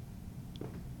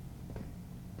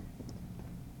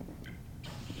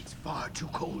 It's far too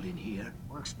cold in here.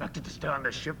 We're expected to stay on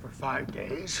the ship for 5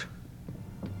 days.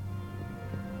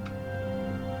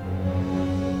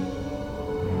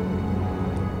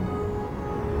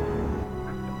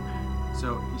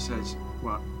 So he says,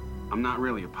 well, I'm not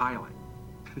really a pilot.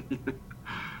 You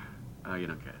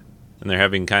don't get it. And they're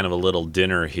having kind of a little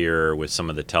dinner here with some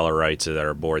of the Tellarites that are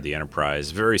aboard the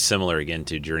Enterprise. Very similar, again,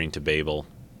 to Journey to Babel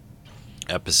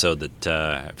episode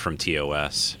that from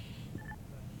TOS.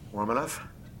 Warm enough?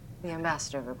 The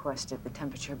ambassador requested the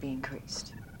temperature be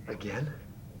increased. Again?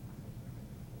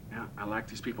 Yeah, I like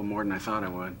these people more than I thought I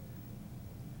would.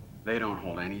 They don't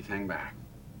hold anything back.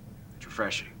 It's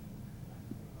refreshing.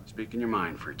 Speaking your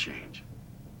mind for a change.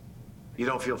 You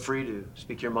don't feel free to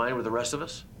speak your mind with the rest of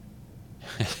us?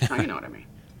 Now, you know what I mean.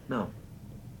 No.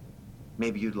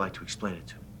 Maybe you'd like to explain it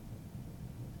to me.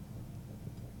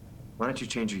 Why don't you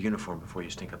change your uniform before you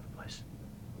stink up the place?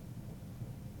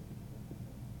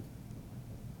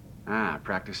 Ah,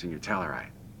 practicing your Tellarite.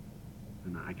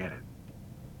 No, I get it.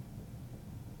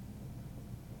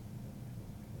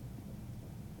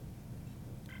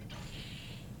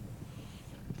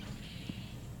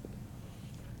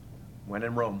 When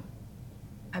in Rome.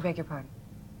 I beg your pardon.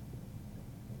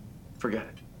 Forget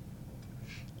it.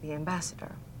 The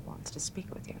ambassador wants to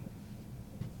speak with you.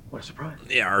 What a surprise.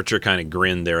 Yeah, Archer kind of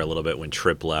grinned there a little bit when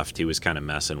Trip left. He was kind of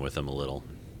messing with him a little.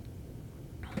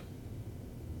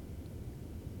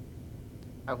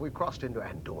 Have we crossed into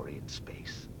Andorian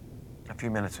space? A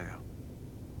few minutes ago.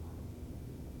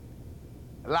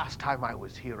 Last time I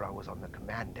was here, I was on the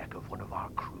command deck of one of our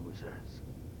cruisers,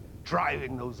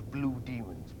 driving those blue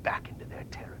demons back into their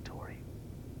territory.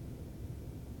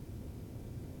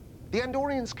 The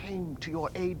Andorians came to your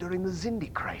aid during the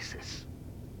Xindi crisis.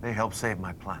 They helped save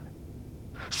my planet.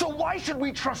 So why should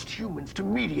we trust humans to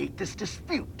mediate this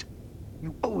dispute?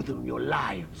 You owe them your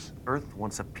lives. Earth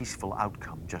wants a peaceful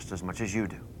outcome just as much as you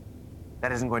do.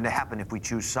 That isn't going to happen if we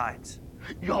choose sides.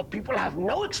 Your people have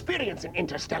no experience in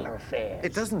interstellar affairs.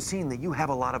 It doesn't seem that you have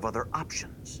a lot of other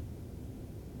options.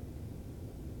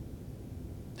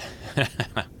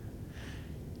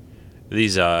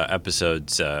 These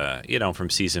episodes, from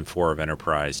season 4 of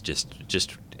Enterprise, just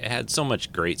had so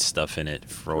much great stuff in it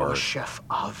for Your chef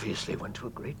obviously went to a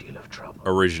great deal of trouble.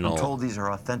 original I'm told these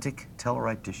are authentic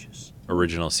Tellarite dishes.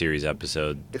 original series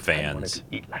episode If I wanted fans. to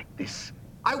eat like this,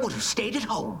 I would have stayed at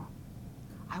home.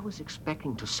 I was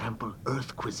expecting to sample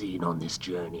Earth cuisine on this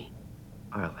journey.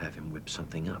 I'll have him whip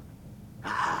something up.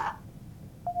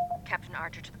 Captain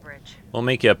Archer to the bridge. We'll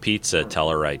make you a pizza,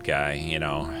 Tellarite guy.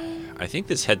 I think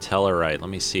this head Tellarite. Let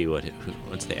me see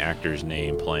what's the actor's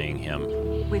name playing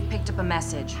him. We've picked up a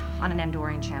message on an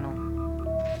Andorian channel.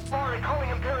 Sorry,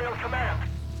 calling Imperial Command.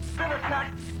 Been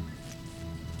attacked.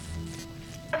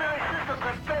 Primary systems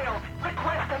have failed.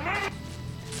 Request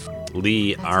immediate.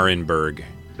 Lee Arenberg.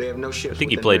 They have no I ships.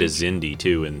 think he within played a range. Xindi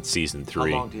too in season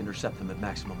 3. How long to intercept them at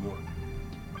maximum warp?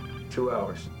 2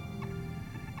 hours.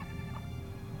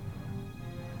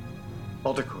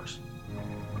 Alter course.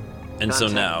 And so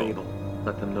Contact now, Babel.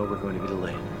 Let them know we're going to be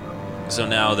delayed.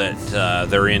 that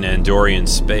they're in Andorian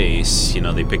space,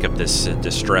 they pick up this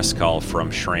distress call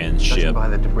from Shran's Judging ship. by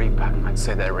the debris pattern, I'd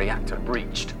say their reactor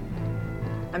breached.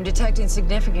 I'm detecting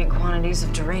significant quantities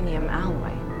of duranium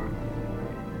alloy.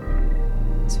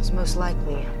 This was most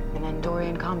likely an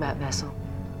Andorian combat vessel.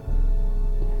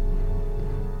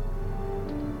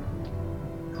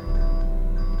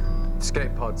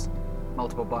 Escape pods.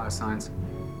 Multiple biosigns.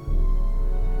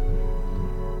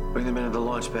 Bring them into the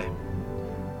launch bay.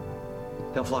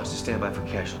 Tell Phlox to stand by for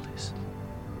casualties.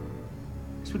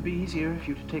 This would be easier if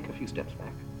you to take a few steps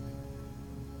back.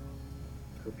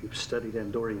 Hope you've studied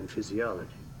Andorian physiology.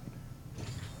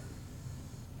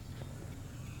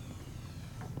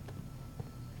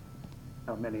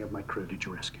 How many of my crew did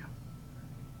you rescue?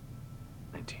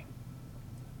 19.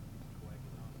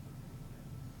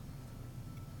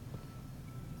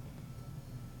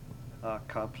 Our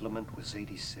complement was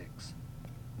 86.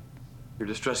 Your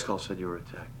distress call said you were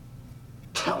attacked.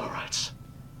 Tellarites!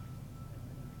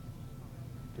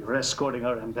 We were escorting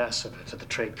our ambassador to the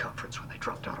trade conference when they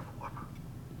dropped out of warp.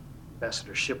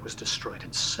 Ambassador's ship was destroyed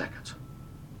in seconds.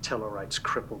 Tellarites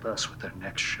crippled us with their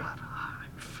next shot.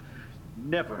 I've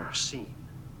never seen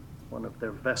one of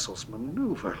their vessels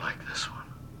maneuver like this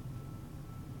one.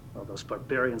 While those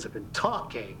barbarians have been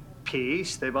talking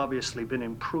peace, they've obviously been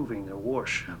improving their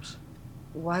warships.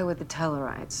 Why would the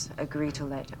Tellarites agree to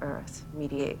let Earth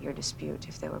mediate your dispute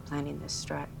if they were planning this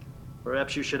strike?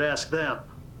 Perhaps you should ask them.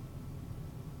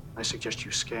 I suggest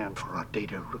you scan for our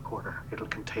data recorder. It'll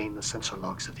contain the sensor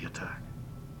logs of the attack.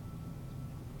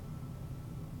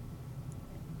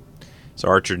 So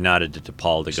Archer nodded to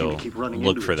T'Pol to Seem go to keep running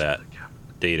look into for each that other, Captain.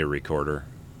 data recorder.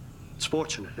 It's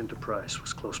fortunate Enterprise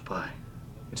was close by.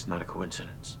 It's not a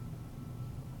coincidence.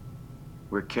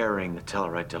 We're carrying the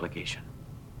Tellarite delegation.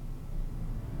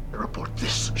 They're aboard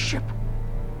this ship.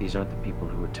 These aren't the people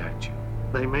who attacked you.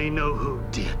 They may know who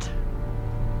did.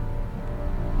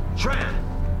 Shran!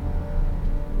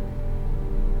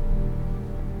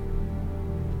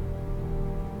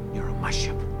 You're on my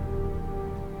ship.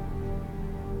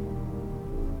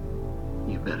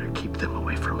 You better keep them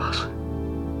away from us,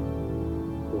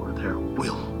 or there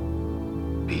will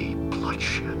be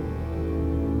bloodshed.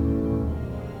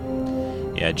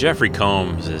 Yeah, Jeffrey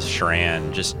Combs as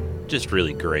Shran, just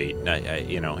really great.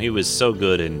 He was so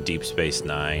good in Deep Space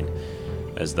Nine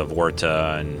as the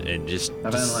Vorta, and just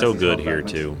so good here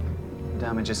too.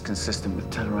 Damage is consistent with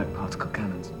Tellarite particle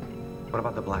cannons. What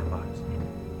about the black box?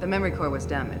 The memory core was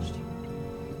damaged,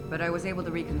 but I was able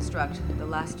to reconstruct the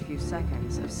last few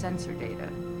seconds of sensor data.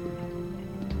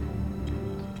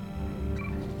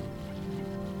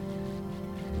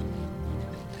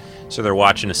 So they're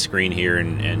watching a screen here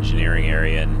in engineering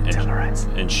area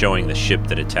and showing the ship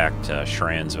that attacked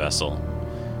Shran's vessel.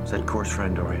 Set course for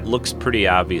Andorian. Looks pretty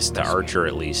obvious to Archer,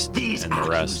 at least, These and the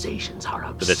rest, accusations are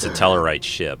absurd. that it's a Tellarite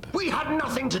ship. We had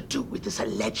nothing to do with this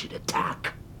alleged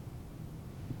attack.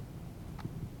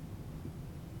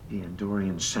 The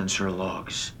Andorian sensor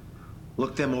logs.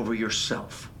 Look them over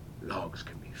yourself. Logs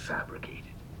can be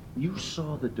fabricated. You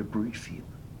saw the debris field.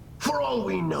 For all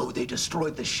we know, they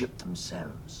destroyed the ship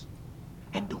themselves.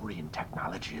 Andorian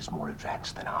technology is more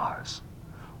advanced than ours.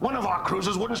 One of our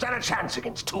cruisers wouldn't stand a chance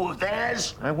against two of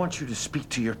theirs. I want you to speak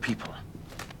to your people.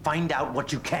 Find out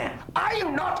what you can. I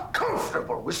am not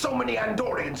comfortable with so many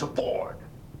Andorians aboard.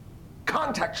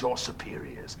 Contact your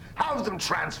superiors. Have them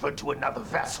transferred to another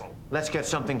vessel. Let's get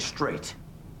something straight.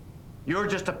 You're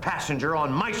just a passenger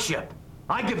on my ship.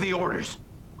 I give the orders.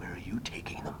 Where are you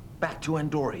taking them? Back to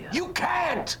Andoria. You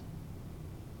can't!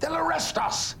 They'll arrest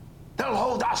us. They'll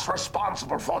hold us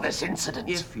responsible for this incident.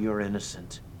 If you're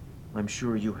innocent, I'm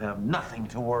sure you have nothing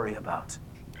to worry about.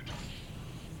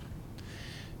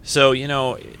 So, you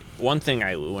know, one thing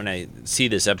when I see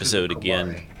this episode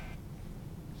again,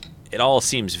 it all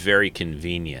seems very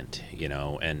convenient, you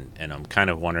know, and I'm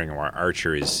kind of wondering why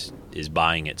Archer is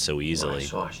buying it so easily.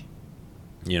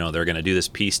 You know, they're going to do this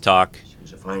peace talk. She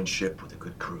was a fine ship with a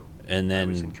good crew. And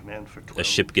then a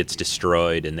ship gets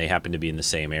destroyed, and they happen to be in the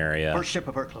same area. First ship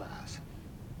of her class.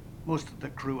 Most of the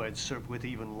crew I'd served with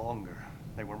even longer.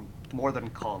 They were more than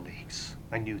colleagues.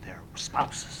 I knew they were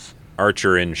spouses.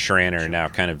 Archer and Shran are now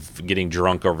kind of getting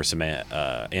drunk over some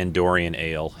Andorian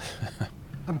ale.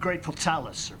 I'm grateful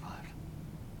Talos survived.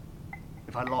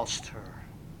 If I lost her...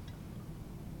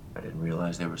 I didn't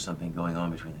realize there was something going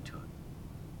on between the two.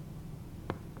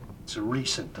 It's a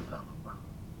recent development.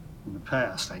 In the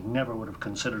past, I never would have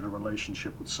considered a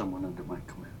relationship with someone under my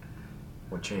command.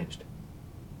 What changed?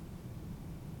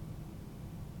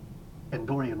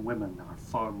 Andorian women are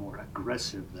far more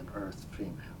aggressive than Earth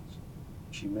females.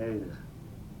 She made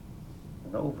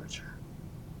an overture.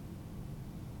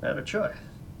 I had a choice.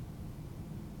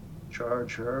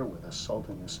 Charge her with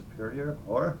assaulting a superior,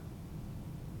 or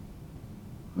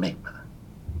mate with her.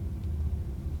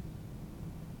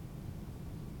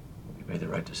 You made the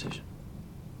right decision.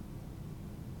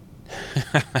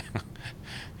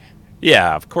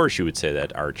 Yeah, of course you would say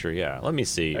that, Archer. Yeah, let me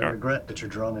see. I regret that you're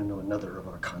drawn into another of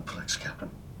our conflicts, Captain.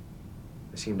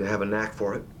 I seem to have a knack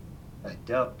for it. I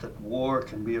doubt that war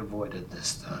can be avoided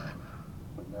this time,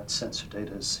 when that sensor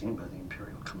data is seen by the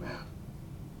Imperial Command.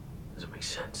 Doesn't make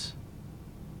sense.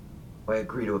 Why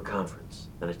agree to a conference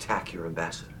and attack your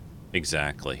ambassador?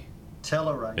 Exactly.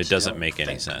 Tellarites it doesn't don't make any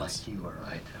think sense. Like you or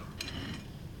I do.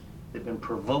 They've been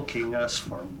provoking us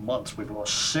for months. We've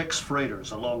lost 6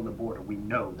 freighters along the border. We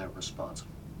know they're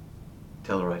responsible.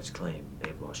 Tellarites claim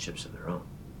they've lost ships of their own.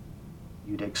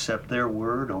 You'd accept their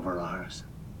word over ours?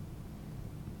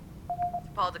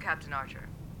 Paul to Captain Archer.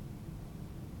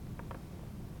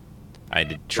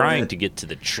 I'm trying to get to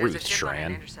the truth, There's a ship on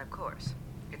an Shran. intercept course.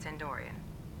 It's Andorian.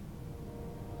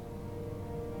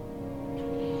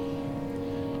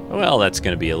 Well, that's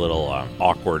going to be a little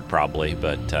awkward, probably,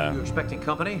 but... You expecting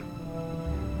company?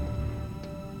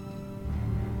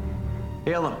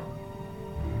 Hail them.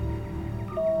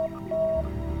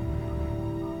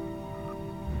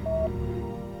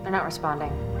 They're not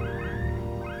responding.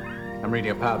 I'm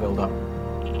reading a power build-up.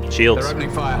 Shields. They're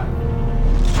opening fire.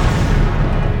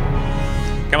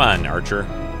 Come on, Archer.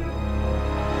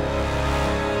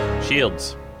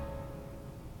 Shields.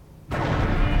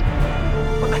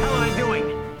 What the hell am I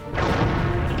doing?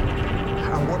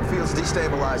 Our warp field's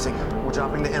destabilizing. We're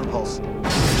dropping the impulse.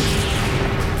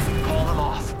 Call them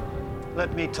off.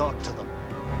 Let me talk to them.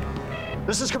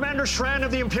 This is Commander Shran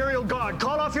of the Imperial Guard.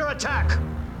 Call off your attack.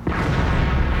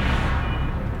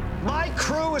 My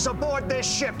crew is aboard this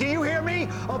ship. Do you hear me?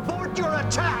 Abort your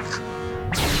attack!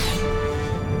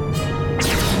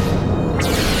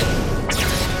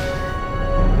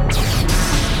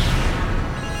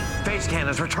 Phase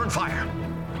cannons, return fire.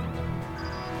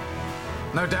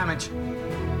 No damage.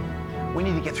 We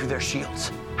need to get through their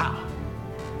shields. How?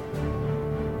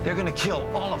 They're gonna kill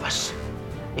all of us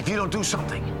if you don't do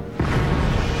something.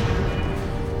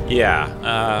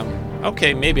 Yeah,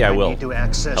 okay, maybe I will need to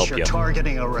access help your you.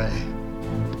 targeting array.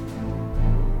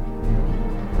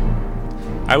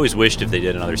 I always wished if they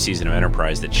did another season of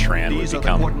Enterprise that Shran would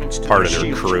become part of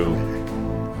their crew.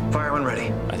 Fire when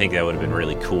ready. I think that would have been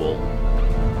really cool.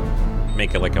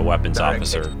 Make it like a weapons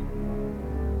officer.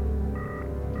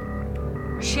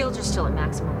 Shields are still at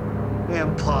maximum.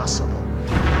 Impossible.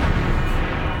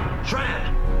 Shran!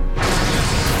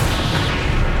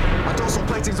 Our dorsal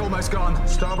plating's almost gone.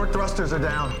 Starboard thrusters are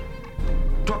down.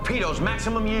 Torpedoes,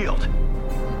 maximum yield.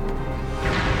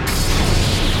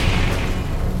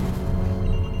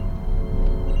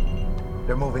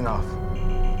 They're moving off.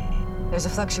 There's a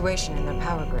fluctuation in their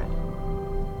power grid.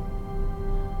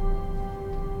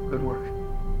 Good work.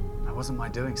 That wasn't my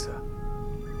doing, sir.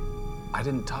 I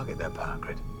didn't target their power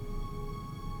grid.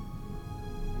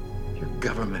 Your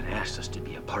government asked us to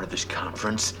be a part of this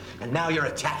conference, and now you're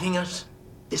attacking us?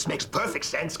 This makes perfect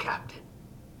sense, Captain.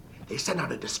 They sent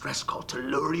out a distress call to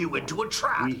lure you into a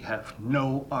trap. We have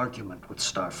no argument with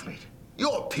Starfleet.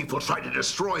 Your people tried to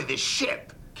destroy this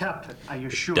ship. Captain, are you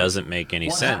sure? Doesn't make any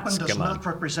what sense. What happened does Come on. not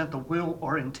represent the will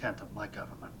or intent of my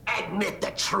government. Admit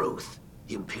the truth.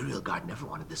 The Imperial Guard never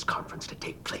wanted this conference to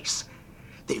take place.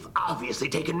 They've obviously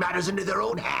taken matters into their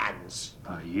own hands.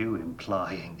 Are you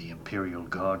implying the Imperial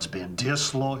Guard's been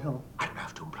disloyal? I don't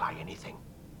have to imply anything.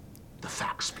 The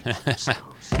facts speak for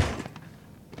themselves.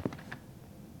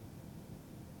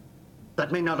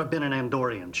 That may not have been an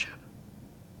Andorian ship.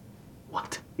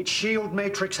 What? Its shield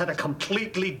matrix had a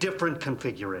completely different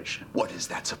configuration. What is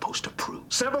that supposed to prove?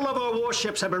 Several of our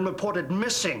warships have been reported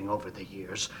missing over the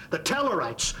years. The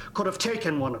Tellarites could have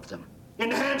taken one of them,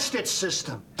 enhanced its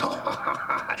system.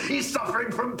 He's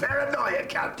suffering from paranoia,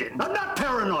 Captain. I'm not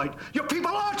paranoid. Your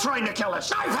people are trying to kill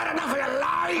us. I've had enough of your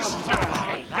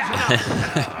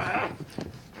lies.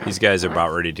 These guys are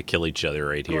about ready to kill each other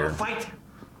right You here. wanna fight?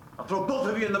 I'll throw both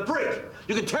of you in the brig.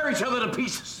 You can tear each other to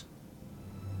pieces.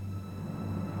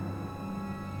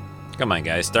 Come on,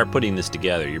 guys, start putting this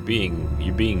together. You're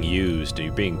being used.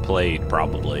 You're being played,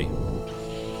 probably.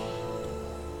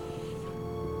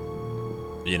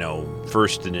 You know,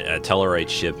 first a Tellarite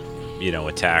ship, you know,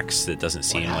 attacks that doesn't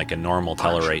seem like a normal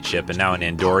Tellarite ship, and now an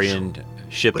Andorian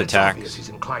ship attacks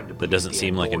that doesn't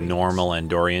seem like a normal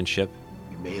Andorian ship.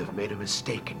 We may have made a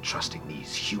mistake in trusting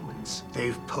these humans.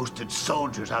 They've posted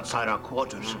soldiers outside our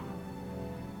quarters.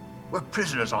 We're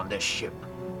prisoners on this ship.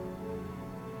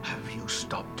 Have you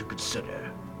stopped to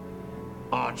consider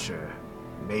Archer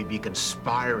may be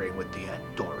conspiring with the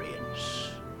Andorians?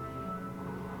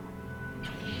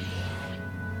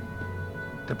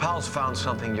 DePaul's found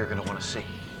something you're gonna want to see.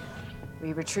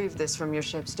 We retrieved this from your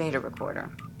ship's data recorder.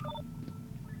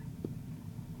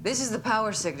 This is the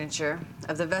power signature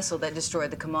of the vessel that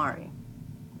destroyed the Kamari.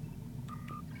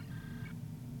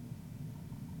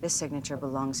 This signature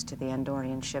belongs to the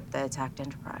Andorian ship that attacked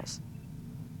Enterprise.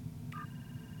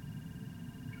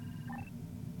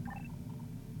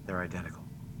 They're identical.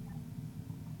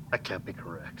 That can't be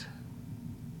correct.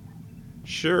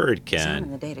 Sure it Examine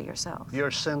can. the data yourself. Your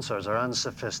sensors are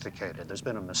unsophisticated. There's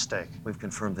been a mistake. We've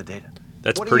confirmed the data.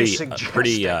 That's What are you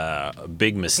pretty suggesting?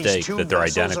 big mistake These two that they're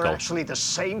vessels identical. are actually the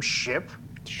same ship?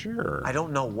 Sure. I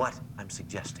don't know what I'm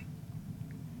suggesting,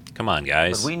 Come on, but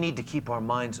guys. we need to keep our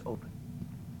minds open.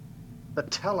 The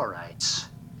Tellarites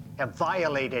have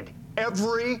violated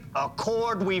every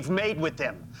accord we've made with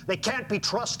them. They can't be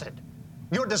trusted.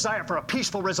 Your desire for a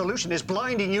peaceful resolution is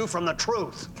blinding you from the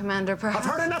truth. Commander, perhaps...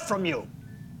 I've heard enough from you.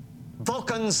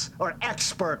 Vulcans are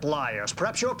expert liars.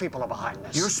 Perhaps your people are behind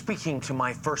this. You're speaking to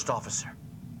my first officer.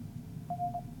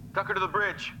 Tucker to the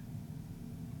bridge.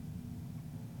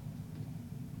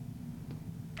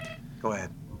 Go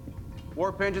ahead.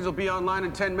 Warp engines will be online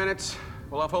in 10 minutes.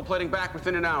 We'll have hull plating back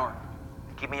within an hour.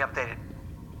 Keep me updated.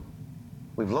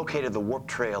 We've located the warp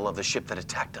trail of the ship that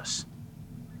attacked us.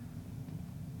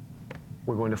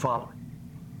 We're going to follow it.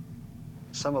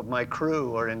 Some of my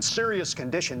crew are in serious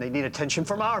condition. They need attention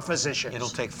from our physicians. It'll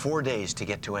take 4 days to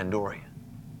get to Andoria.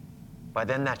 By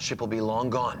then, that ship will be long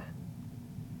gone.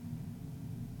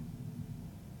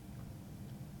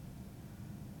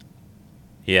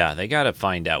 Yeah, they got to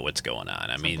find out what's going on.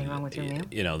 I Something mean, wrong with your meal?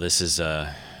 you know, this is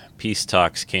peace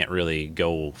talks can't really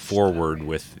go forward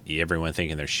with everyone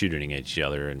thinking they're shooting at each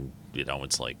other, and you know,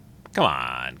 it's like, come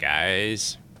on,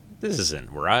 guys, this isn't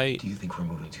right. Do you think we're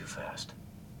moving too fast?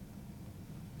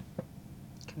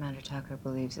 Commander Tucker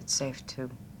believes it's safe to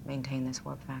maintain this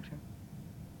warp factor.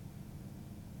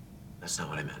 That's not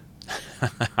what I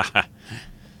meant.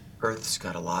 Earth's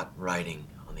got a lot riding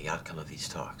on the outcome of these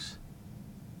talks.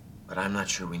 But I'm not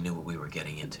sure we knew what we were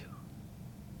getting into.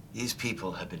 These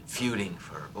people have been feuding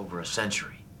for over a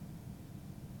century.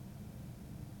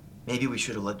 Maybe we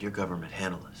should have let your government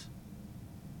handle this.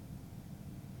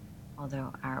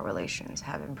 Although our relations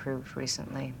have improved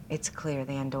recently, it's clear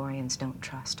the Andorians don't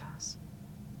trust us.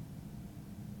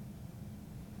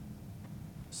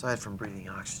 Aside from breathing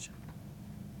oxygen,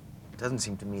 it doesn't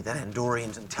seem to me that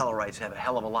Andorians and Tellarites have a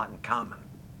hell of a lot in common.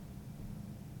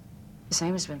 The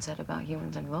same has been said about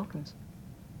humans and Vulcans.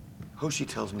 Hoshi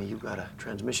tells me you got a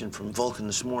transmission from Vulcan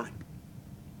this morning.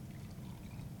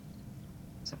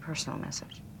 It's a personal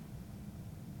message.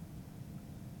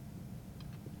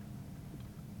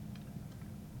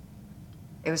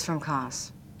 It was from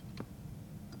Kaz.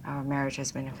 Our marriage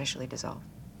has been officially dissolved.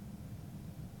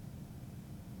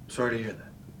 Sorry to hear that.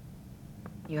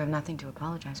 You have nothing to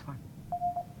apologize for.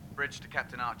 Bridge to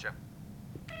Captain Archer.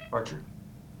 Archer,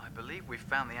 I believe we've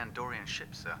found the Andorian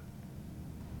ship, sir.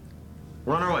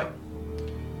 we're on our way.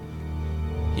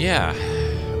 Yeah,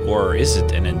 or is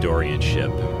it an Andorian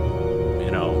ship?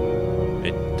 You know,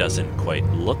 it doesn't quite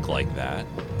look like that.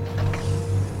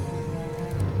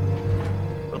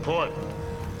 Report.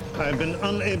 I've been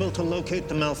unable to locate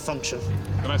the malfunction.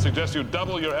 Then I suggest you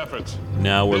double your efforts.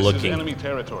 Now we're This is looking enemy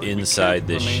territory. inside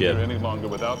this remain ship. here any longer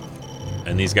without.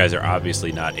 And these guys are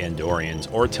obviously not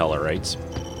Andorians or Tellarites.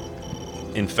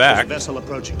 In fact, vessel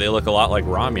approaching. they look a lot like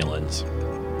Romulans.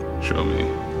 Show me.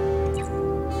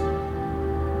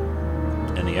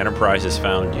 And the Enterprise has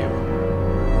found you.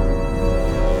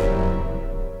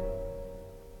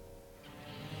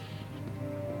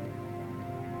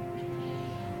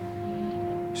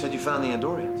 You said you found the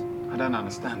Andorians. I don't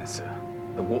understand it, sir.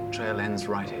 The warp trail ends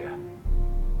right here.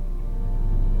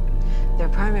 Their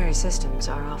primary systems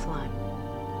are offline.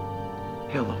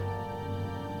 Hail them.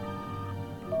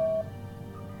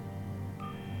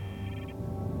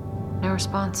 No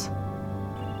response.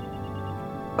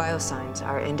 Biosigns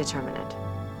are indeterminate.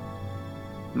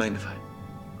 Magnified.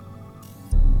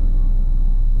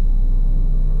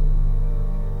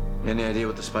 Any idea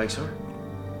what the spikes are?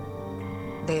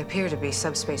 They appear to be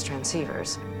subspace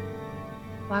transceivers.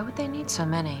 Why would they need so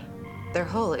many? Their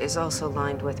hull is also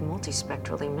lined with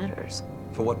multispectral emitters.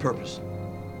 For what purpose?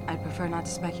 I'd prefer not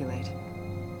to speculate.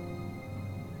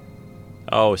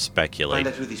 Oh, speculate. Find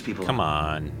out who these people Come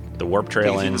are. on. The warp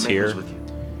trail Take ends even here. Makos with you.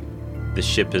 The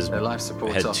ship has Their life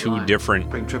support's had two offline. different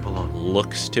Bring Triple on.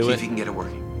 looks to See it. if you can get it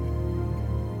working.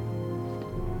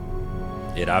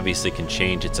 It obviously can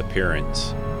change its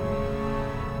appearance.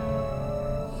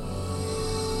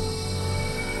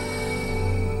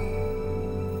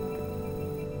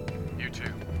 You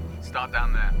two, start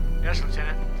down there. Yes,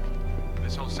 Lieutenant.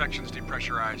 This whole section's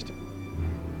depressurized.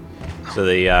 So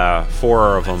the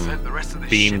four of That's them it, the rest of the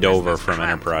beamed ship is over this from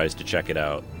trapped. Enterprise to check it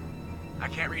out. I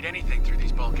can't read anything through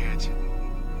these bulkheads.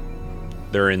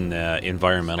 They're in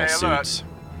environmental Stay alert. suits.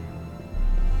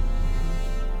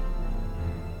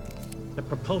 The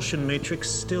propulsion matrix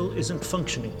still isn't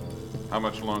functioning. How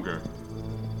much longer?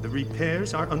 The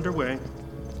repairs are underway.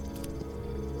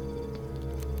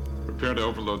 Prepare to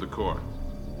overload the core.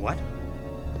 What?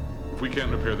 If we can't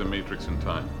repair the Matrix in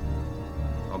time,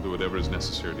 I'll do whatever is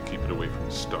necessary to keep it away from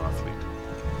Starfleet.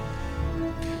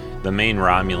 The main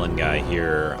Romulan guy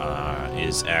here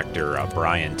is actor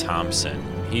Brian Thompson.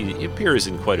 He appears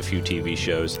in quite a few TV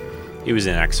shows. He was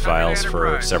in X-Files for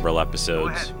Enterprise. several Go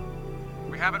episodes. ahead.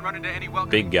 We haven't run into any welcoming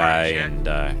Big guy, friends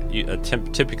yet. and you,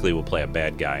 typically will play a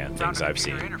bad guy on Found things a I've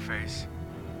seen. computer interface.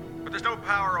 But there's no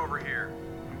power over here.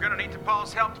 I'm gonna need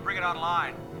T'Pol's help to bring it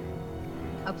online.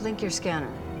 Uplink your scanner.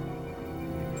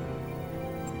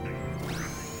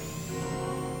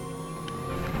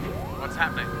 What's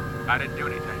happening? I didn't do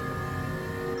anything.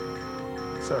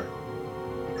 Sir.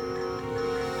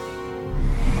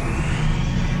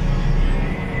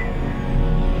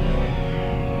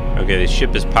 Okay, the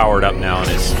ship is powered up now and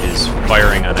is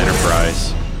firing on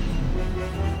Enterprise.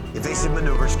 Evasive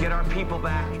maneuvers, get our people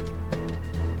back.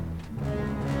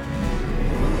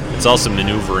 It's also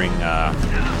maneuvering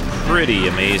pretty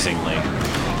amazingly.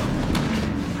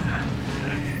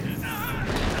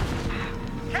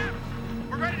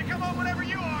 We're ready to come home whenever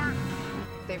you are.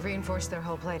 They've reinforced their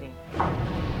hull plating.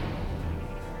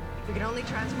 We can only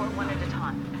transport one at a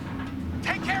time.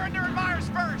 Take care of Nuremberg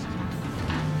first.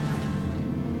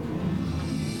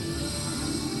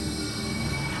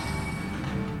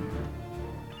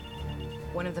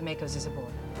 One of the Makos is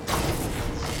aboard.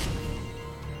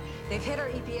 They've hit our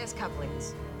EPS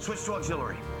couplings. Switch to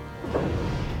auxiliary.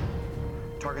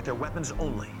 Target their weapons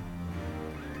only.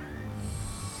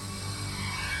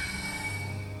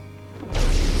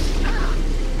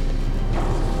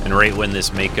 And right when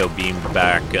this Mako beamed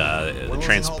back, the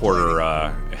transporter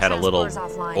had a little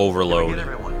Transporter's offline.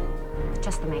 overload.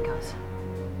 Just the Makos.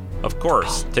 Of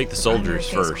course, take the soldiers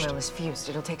Primary phase first. coil is fused.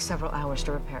 It'll take several hours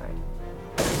to repair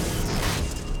it.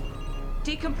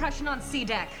 Decompression on C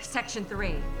deck, section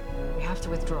 3. We have to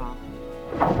withdraw.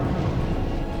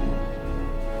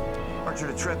 Archer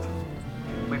to Trip.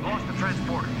 We've lost the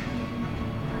transporter.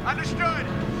 Understood.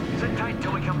 Sit tight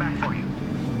until we come back for you.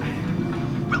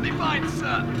 We'll be fine,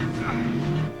 sir.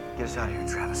 Get us out of here,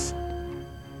 Travis.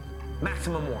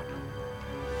 Maximum warp.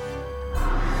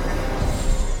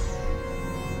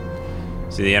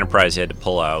 See, the Enterprise had to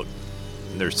pull out.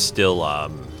 There's still,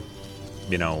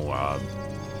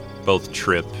 both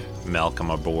Trip,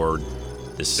 Malcolm aboard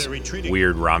this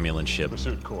weird Romulan ship.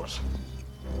 Pursuit course.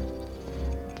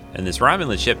 And this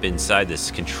Romulan ship inside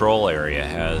this control area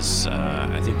has,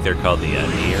 I think they're called the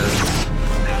Aneer.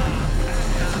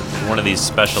 One of these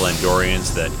special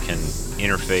Andorians that can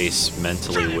interface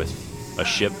mentally with a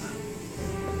ship.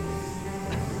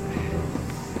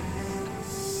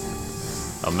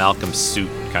 Malcolm's suit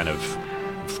kind of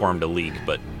formed a leak,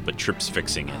 but Trip's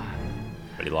fixing it.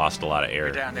 But he lost a lot of We're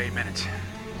air. down to 8 minutes.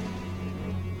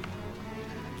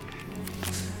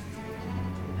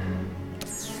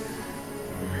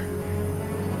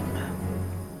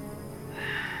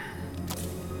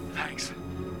 Thanks.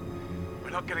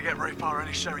 We're not gonna get very far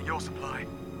only sharing your supply.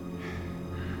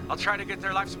 I'll try to get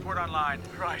their life support online.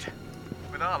 Right.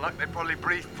 With our luck, they probably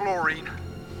breathe fluorine.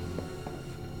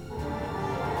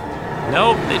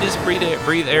 Nope, they just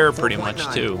breathe air pretty much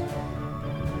too.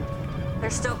 They're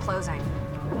still closing.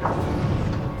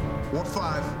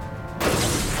 1-5.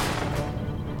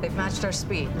 They've matched our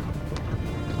speed.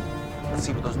 Let's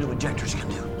see what those new injectors can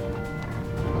do.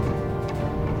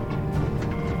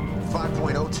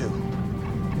 5.02.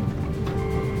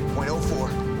 0.04.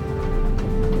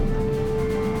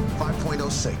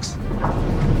 5.06.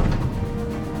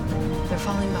 They're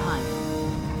falling behind.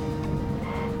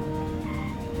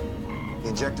 The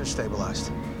injector's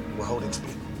stabilized. We're holding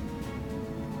speed.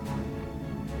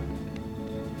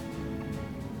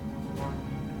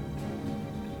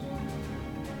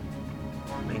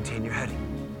 Maintain your heading.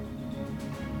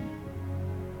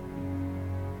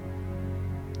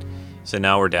 So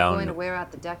now we're down Going to wear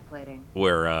out the deck plating.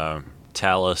 where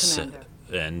Talos Commander.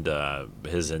 and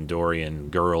his Andorian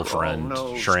girlfriend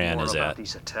knows Shran more is about at.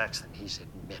 these attacks than he's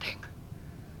admitting.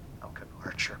 How can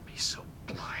Archer be so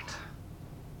blind?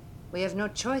 We have no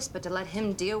choice but to let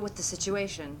him deal with the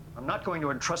situation. I'm not going to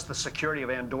entrust the security of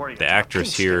Andoria. The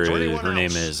actress here, or anyone her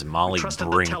name else. is Molly We trusted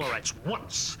Brink. the Tellarites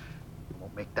once. We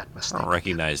won't make that I mistake. don't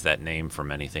recognize that name from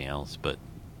anything else, but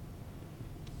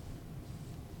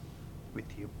With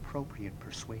the appropriate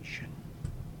persuasion,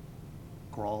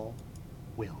 Grawl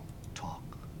will talk.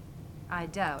 I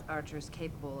doubt Archer's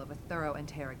capable of a thorough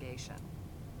interrogation.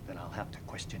 Then I'll have to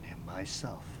question him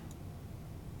myself.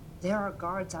 There are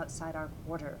guards outside our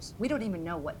quarters. We don't even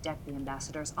know what deck the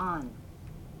ambassador's on.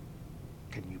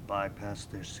 Can you bypass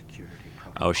their security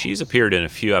protocol? oh, she's appeared in a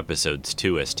few episodes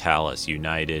too as Talos,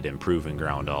 United and Proving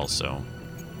Ground also.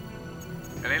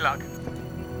 Any luck?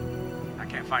 I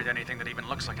can't find anything that even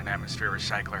looks like an atmosphere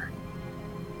recycler.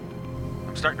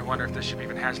 I'm starting to wonder if this ship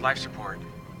even has life support.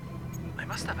 They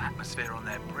must have atmosphere on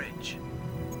their bridge.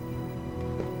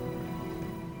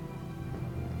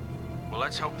 Well,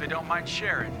 let's hope they don't mind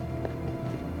sharing.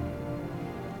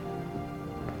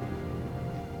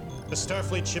 The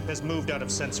Starfleet ship has moved out of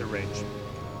sensor range.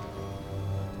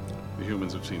 The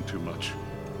humans have seen too much.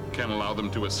 Can't allow them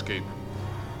to escape.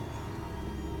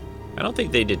 I don't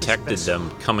think they detected them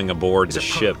coming aboard the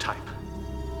ship.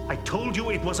 I told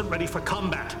you it wasn't ready for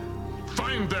combat.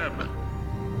 Find them!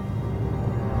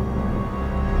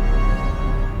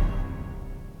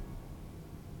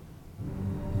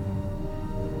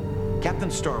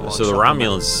 Captain Star So the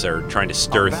Romulans are trying to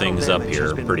stir things up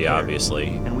here, pretty obviously.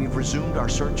 And we've resumed our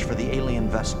search for the alien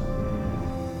vessel.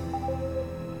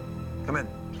 Come in.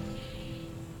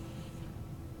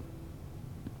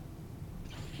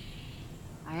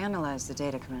 I analyzed the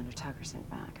data Commander Tucker sent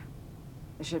back.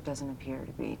 The ship doesn't appear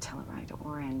to be Tellarite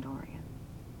or Andorian.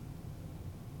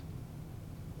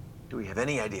 Do we have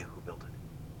any idea who built it?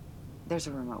 There's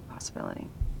a remote possibility.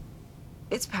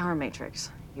 Its power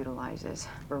matrix utilizes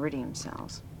Viridium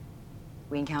cells.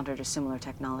 We encountered a similar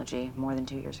technology more than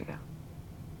 2 years ago.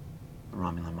 The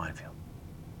Romulan minefield.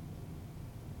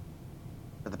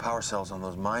 But the power cells on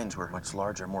those mines were much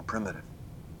larger, more primitive.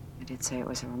 I did say it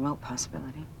was a remote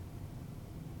possibility.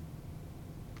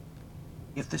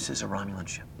 If this is a Romulan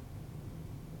ship,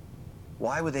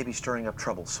 why would they be stirring up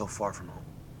trouble so far from home?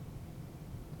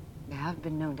 They have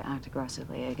been known to act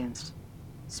aggressively against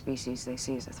species they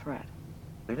see as a threat.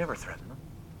 They've never threatened them.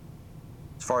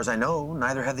 As far as I know,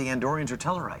 neither have the Andorians or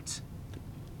Tellarites.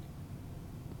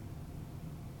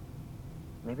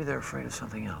 Maybe they're afraid of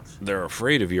something else. They're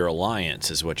afraid of your alliance,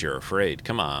 is what you're afraid.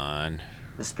 Come on.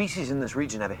 The species in this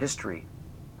region have a history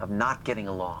of not getting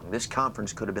along. This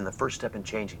conference could have been the first step in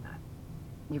changing that.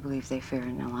 You believe they fear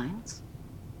an alliance?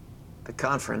 The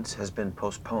conference has been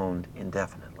postponed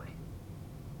indefinitely.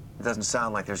 It doesn't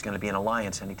sound like there's going to be an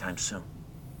alliance anytime soon.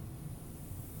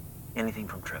 Anything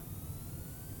from Trip?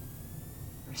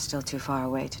 We're still too far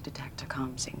away to detect a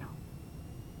comm signal.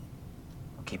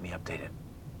 Well, keep me updated.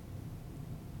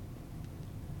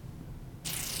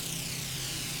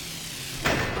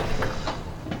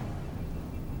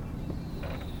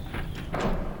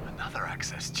 Another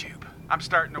access tube. I'm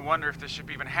starting to wonder if this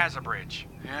ship even has a bridge.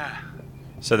 Yeah.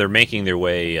 So they're making their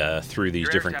way through these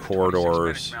different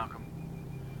corridors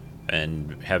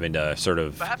and having to sort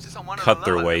of cut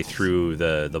their way through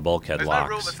the bulkhead There's no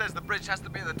rule locks. that says the bridge has to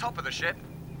be at the top of the ship.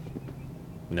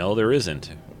 No, there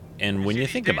isn't. And when you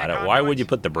think about it, why would you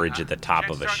put the bridge at the top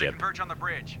of a ship? Converge on the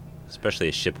bridge. Especially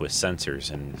a ship with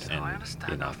sensors and I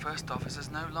understand our first officer's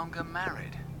no longer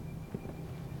married.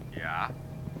 Yeah.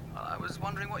 Well, I was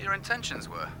wondering what your intentions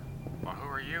were. Well, who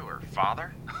are you, her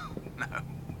father? No.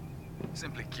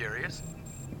 Simply curious.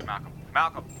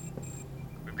 Malcolm,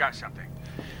 got something.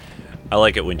 I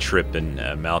like it when Trip and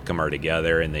Malcolm are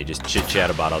together and they just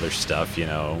chit-chat about other stuff, you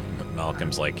know.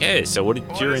 Malcolm's like, hey, so what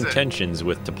are your intentions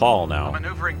with T'Pol now? A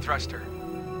maneuvering thruster.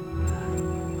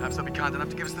 Perhaps they'll be kind enough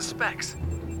to give us the specs.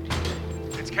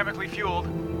 It's chemically fueled.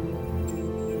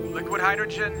 Liquid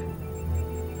hydrogen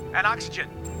and oxygen.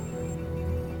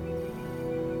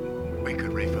 We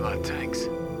could refill our tanks.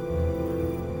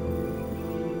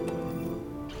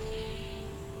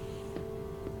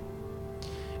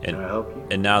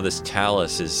 And now this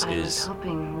Talus is I was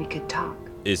hoping we could talk.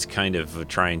 is kind of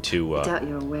trying to I doubt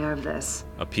you're aware of this.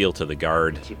 appeal to the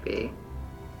guard. Would you be?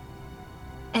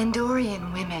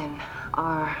 Andorian women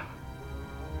are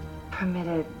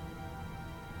permitted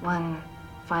one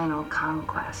final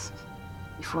conquest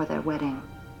before their wedding.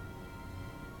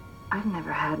 I've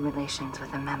never had relations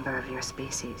with a member of your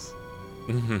species.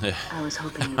 I was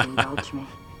hoping you'd indulge me.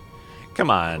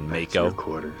 Come on, Mako. Your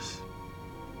quarters.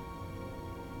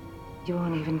 You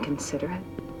won't even consider it?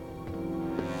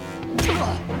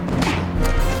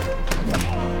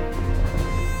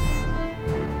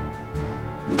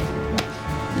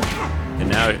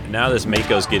 And now this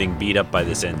Mako's getting beat up by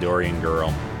this Andorian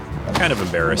girl. Kind of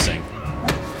embarrassing.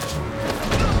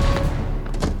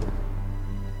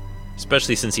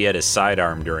 Especially since he had his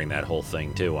sidearm during that whole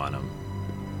thing, too, on him.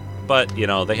 But, you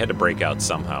know, they had to break out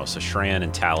somehow, so Shran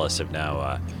and Talus have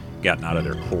now gotten out of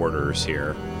their quarters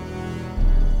here.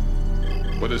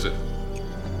 What is it?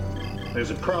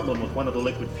 There's a problem with one of the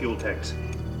liquid fuel tanks.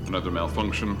 Another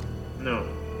malfunction? No.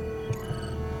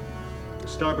 The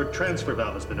starboard transfer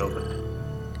valve has been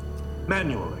opened.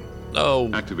 Manually.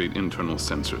 Oh. Activate internal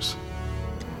sensors.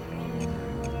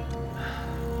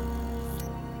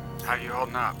 How you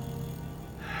holding up?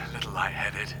 A little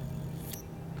lightheaded.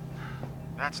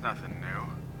 That's nothing new.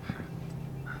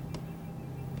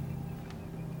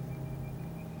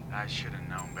 I should have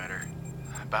known better.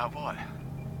 About what?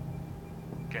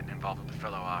 Getting involved with a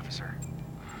fellow officer.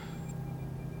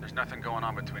 There's nothing going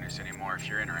on between us anymore if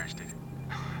you're interested.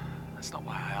 That's not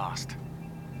why I asked.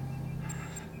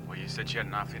 Well, you said you had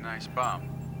an awfully nice bum.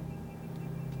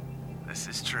 This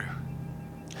is true.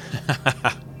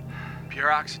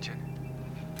 Pure oxygen.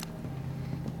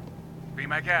 Be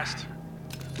my guest.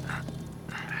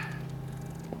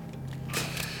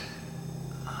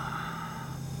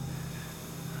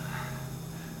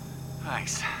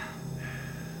 Thanks.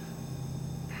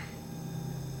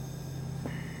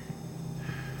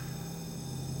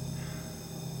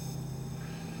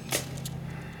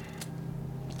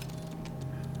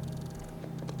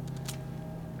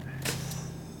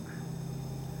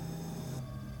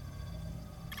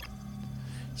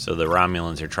 So the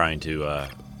Romulans are trying to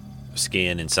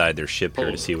scan inside their ship here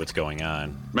to see what's going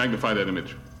on. Magnify that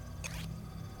image.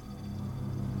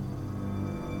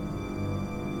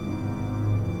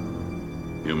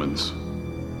 Humans.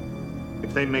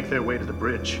 If they make their way to the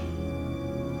bridge.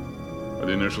 Are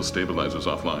the inertial stabilizers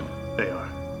offline? They are.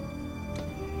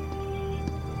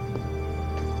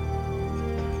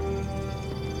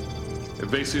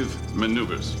 Evasive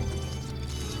maneuvers.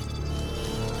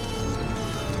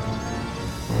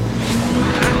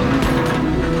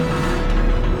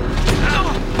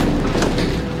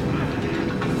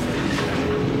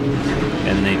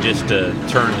 And they just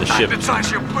turn the ship.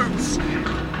 Magnetize your boots.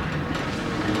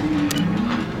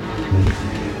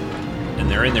 And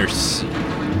they're in their,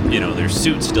 their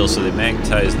suits still, so they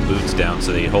magnetize the boots down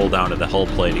so they hold down to the hull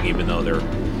plating, even though they're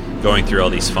going through all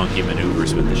these funky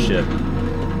maneuvers with the ship.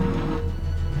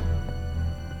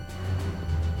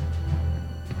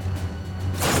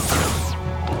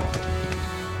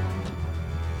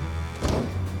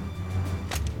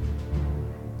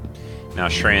 Now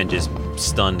Shran just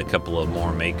stunned a couple of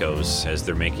more Makos as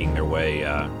they're making their way.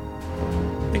 I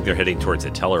think they're heading towards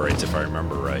the Tellarites, if I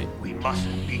remember right. We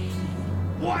mustn't be.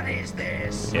 What is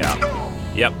this?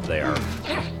 Yeah. Yep, they are.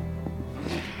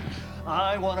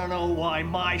 I want to know why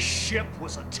my ship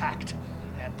was attacked.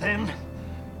 And then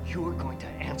you're going to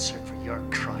answer for your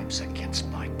crimes against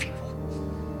my people.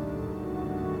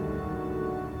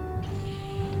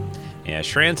 Yeah,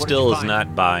 Shran still is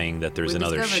not buying that there's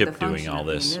another ship doing all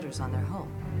this. On their hull.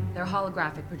 They're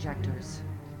holographic projectors.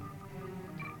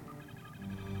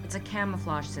 It's a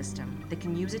camouflage system. They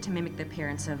can use it to mimic the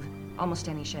appearance of almost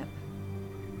any ship.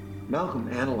 Malcolm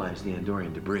analyzed the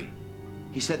Andorian debris.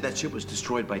 He said that ship was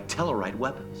destroyed by Tellarite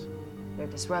weapons. Their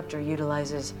disruptor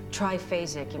utilizes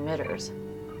triphasic emitters.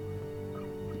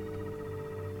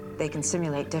 They can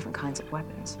simulate different kinds of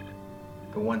weapons.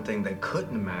 The one thing they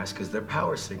couldn't mask is their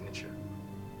power signature.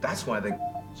 That's why they...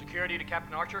 Security to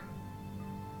Captain Archer.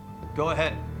 Go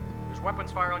ahead. There's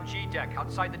weapons fire on G-deck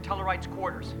outside the Tellarites'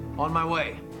 quarters. On my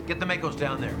way. Get the Makos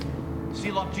down there.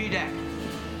 Seal up G-Deck.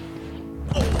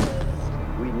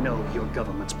 We know your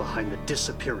government's behind the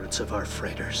disappearance of our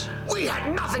freighters. We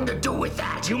had nothing to do with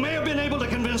that! You may have been able to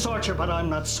convince Archer, but I'm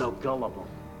not so gullible.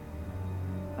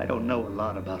 I don't know a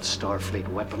lot about Starfleet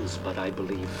weapons, but I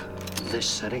believe this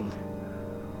setting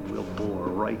will bore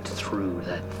right through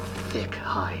that thick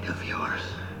hide of yours.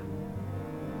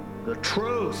 The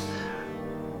truth!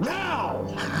 Now!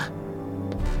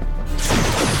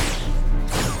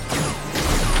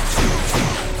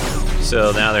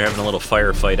 So now they're having a little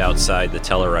firefight outside the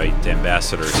Tellarite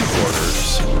ambassador's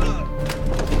quarters,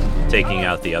 taking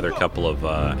out the other couple of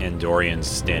Andorians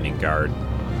standing guard.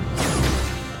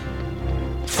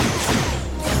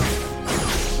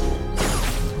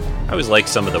 I always liked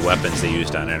some of the weapons they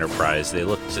used on Enterprise. They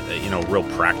looked, real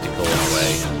practical in a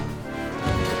way.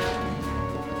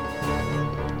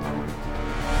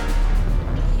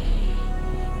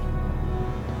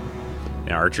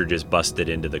 Now Archer just busted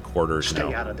into the quarters.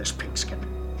 Stay out of this, Pigskin.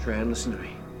 Tran, listen to me.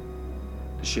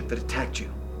 The ship that attacked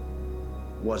you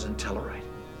wasn't Tellarite.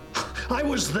 I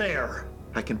was there!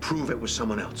 I can prove it was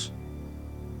someone else.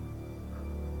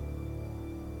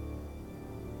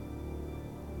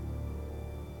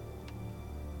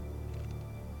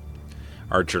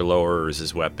 Archer lowers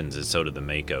his weapons, and so do the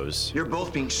Makos. You're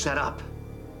both being set up.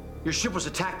 Your ship was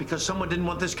attacked because someone didn't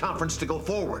want this conference to go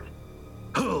forward.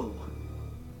 Who?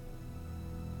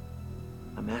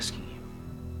 I'm asking you.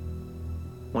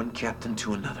 One captain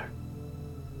to another.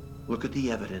 Look at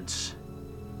the evidence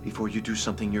before you do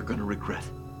something you're going to regret.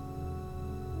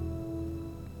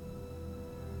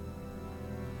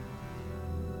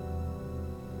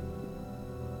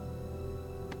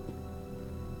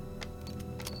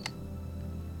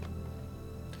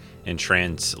 And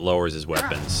Trans lowers his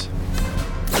weapons.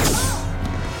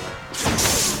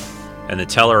 And the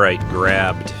Tellarite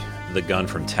grabbed the gun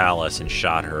from Talos and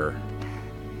shot her.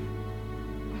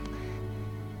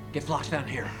 Get Phlox down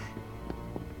here.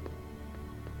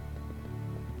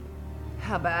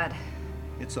 How bad?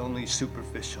 It's only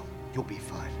superficial. You'll be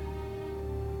fine.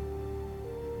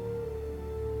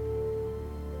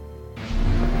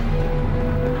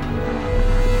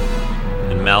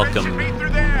 And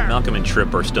Malcolm and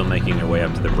Trip are still making their way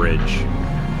up to the bridge,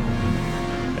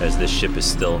 as this ship is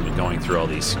still going through all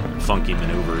these funky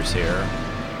maneuvers here.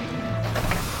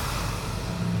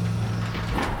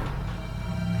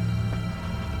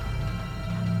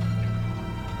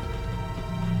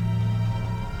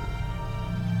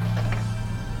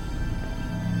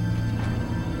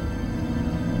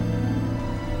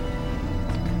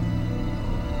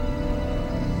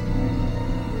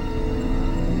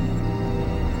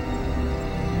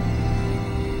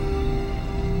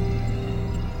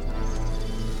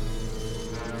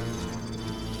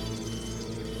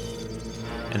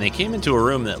 And they came into a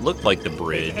room that looked like the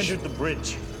bridge. They entered the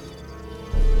bridge.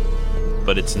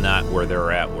 But it's not where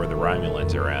they're at, where the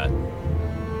Romulans are at.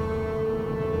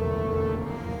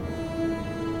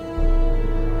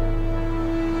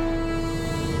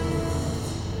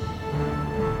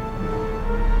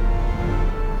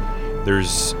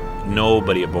 There's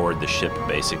nobody aboard the ship,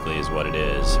 basically, is what it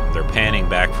is. They're panning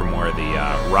back from where the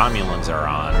Romulans are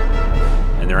on,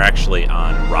 and they're actually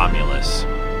on Romulus.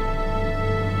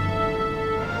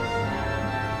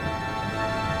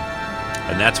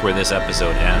 And that's where this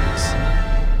episode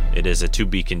ends. It is a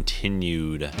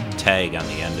to-be-continued tag on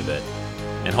the end of it.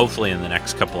 And hopefully in the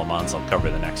next couple of months I'll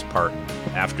cover the next part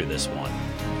after this one.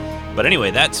 But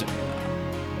anyway, that's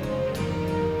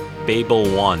Babel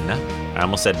 1. I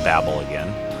almost said Babel again.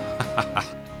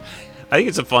 I think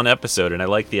it's a fun episode, and I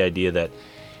like the idea that,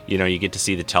 you get to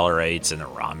see the Tellarites and the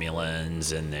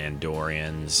Romulans and the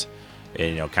Andorians,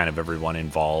 and, kind of everyone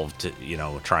involved,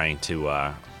 trying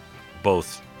to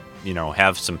both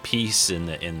have some peace in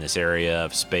this area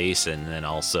of space, and then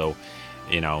also,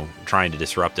 trying to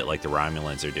disrupt it like the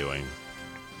Romulans are doing.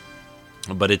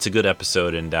 But it's a good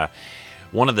episode, and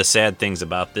one of the sad things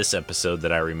about this episode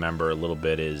that I remember a little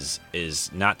bit is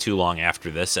not too long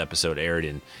after this episode aired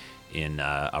in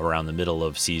around the middle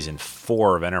of season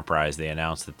 4 of Enterprise, they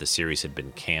announced that the series had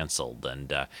been canceled,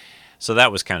 and so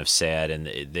that was kind of sad. And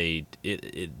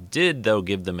it did, though,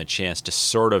 give them a chance to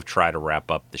sort of try to wrap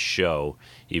up the show,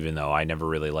 even though I never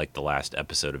really liked the last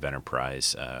episode of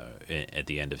Enterprise at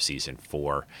the end of season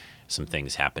 4. Some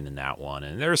things happened in that one,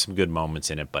 and there are some good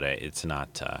moments in it, but it's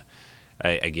not.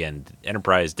 Again,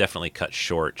 Enterprise definitely cut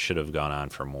short. Should have gone on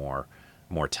for more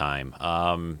time.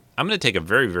 I'm going to take a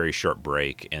very, very short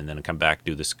break and then come back,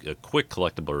 do this quick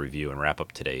collectible review, and wrap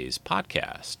up today's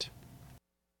podcast.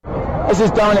 This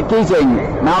is Dominic Keating,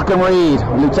 Malcolm Reed,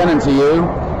 Lieutenant to you,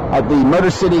 at the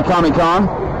Motor City Comic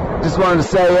Con. Just wanted to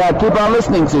say, keep on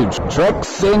listening to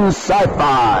Treks in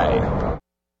Sci-Fi.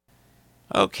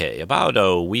 Okay, about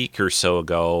a week or so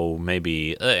ago,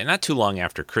 maybe not too long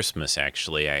after Christmas,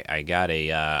 actually, I got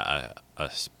a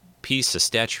piece, a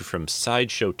statue from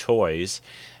Sideshow Toys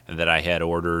that I had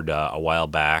ordered a while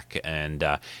back, and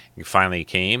it finally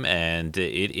came, and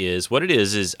it is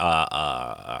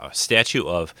a statue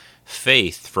of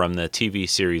Faith from the TV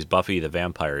series Buffy the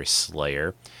Vampire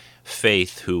Slayer.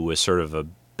 Faith, who was sort of a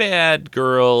bad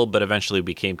girl, but eventually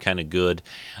became kind of good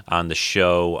on the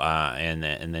show, and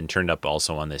then turned up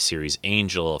also on the series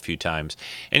Angel a few times.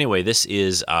 Anyway, this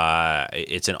is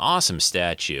it's an awesome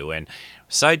statue, and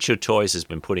Sideshow Toys has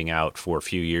been putting out for a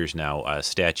few years now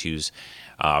statues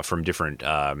from different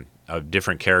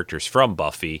characters from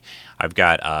Buffy. I've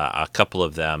got a couple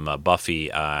of them. Buffy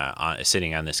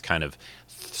sitting on this kind of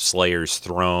Slayer's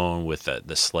throne with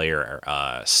the Slayer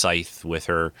scythe with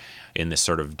her in this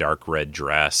sort of dark red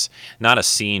dress. Not a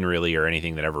scene really or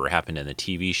anything that ever happened in the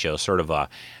TV show. Sort of a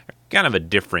kind of a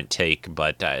different take,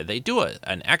 but they do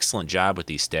an excellent job with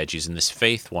these statues, and this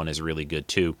Faith one is really good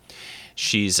too.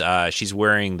 She's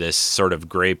wearing this sort of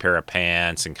gray pair of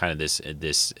pants and kind of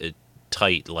this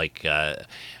tight, like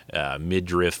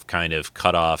midriff kind of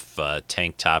cut off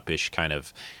tank top-ish kind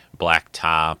of black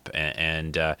top,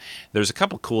 and there's a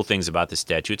couple cool things about this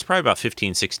statue. It's probably about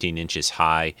 15-16 inches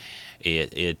high.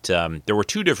 There were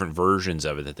two different versions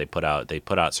of it that they put out. They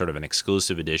put out sort of an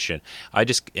exclusive edition. I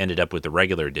just ended up with the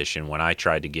regular edition. When I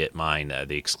tried to get mine,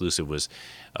 the exclusive was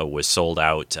sold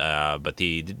out. But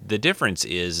the difference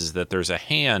is that there's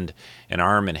an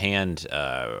arm and hand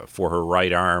for her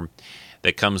right arm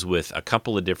that comes with a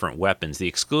couple of different weapons. The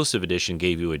exclusive edition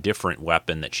gave you a different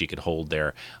weapon that she could hold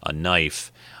there, a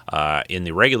knife. In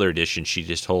the regular edition, she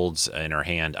just holds in her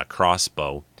hand a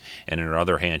crossbow, and in her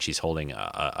other hand, she's holding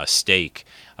a stake,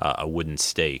 a wooden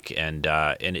stake. And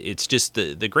it's just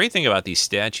the great thing about these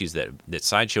statues that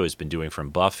Sideshow has been doing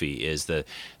from Buffy is the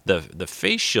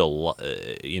facial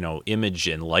image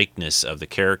and likeness of the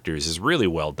characters is really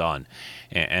well done,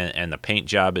 and the paint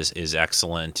job is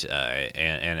excellent,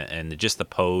 and just the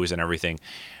pose and everything.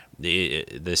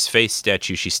 This Faith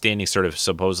statue, she's standing sort of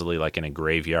supposedly like in a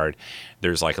graveyard.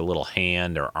 There's like a little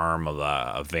hand or arm of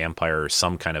a vampire or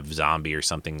some kind of zombie or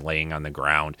something laying on the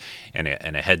ground, and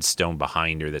a headstone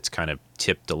behind her that's kind of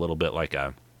tipped a little bit like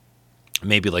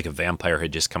maybe like a vampire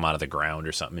had just come out of the ground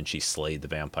or something and she slayed the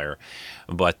vampire.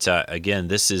 But again,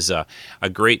 this is a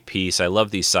great piece. I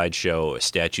love these Sideshow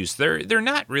statues. They're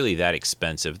not really that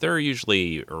expensive. They're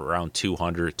usually around $200,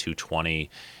 $220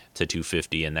 to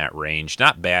 $250 in that range.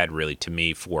 Not bad really to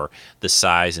me for the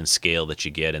size and scale that you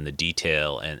get, and the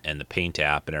detail and the paint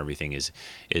app and everything is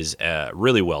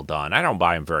really well done. I don't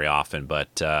buy them very often,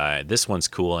 but this one's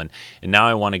cool, and now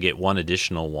I want to get one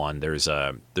additional one. There's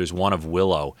one of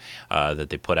Willow that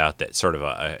they put out that sort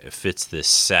of fits this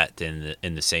set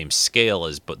in the same scale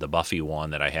as the Buffy one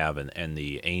that I have, and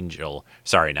the Angel,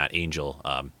 sorry, not Angel,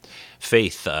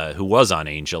 Faith, who was on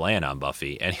Angel and on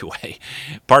Buffy. Anyway,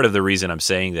 part of the reason I'm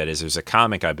saying that is there's a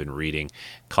comic I've been reading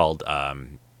called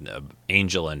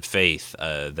Angel and Faith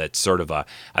that's sort of a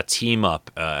team up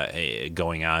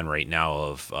going on right now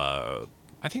of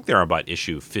I think they're about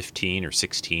issue 15 or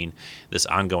 16, this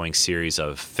ongoing series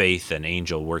of Faith and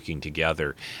Angel working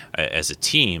together as a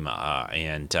team.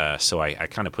 So I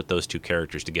kind of put those two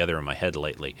characters together in my head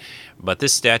lately. But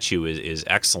this statue is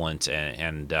excellent,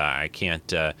 and I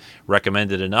can't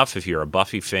recommend it enough if you're a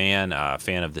Buffy fan,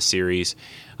 fan of the series.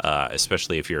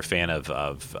 Especially if you're a fan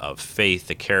of Faith,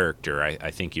 the character, I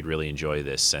think you'd really enjoy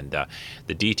this. And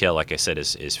the detail, like I said,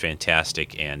 is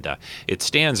fantastic, and it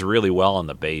stands really well on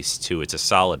the base too. It's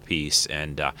a solid piece,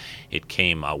 and it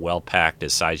came well packed,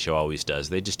 as Sideshow always does.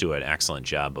 They just do an excellent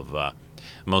job of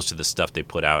most of the stuff they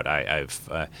put out.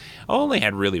 I've only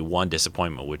had really one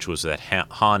disappointment, which was that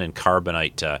Han and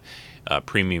Carbonite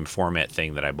premium format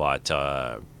thing that I bought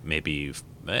maybe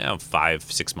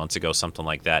 5-6 months ago, something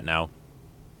like that now.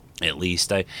 At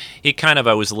least I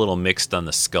was a little mixed on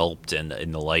the sculpt,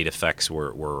 and the light effects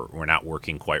were not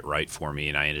working quite right for me,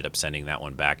 and I ended up sending that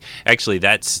one back. Actually,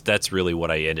 that's really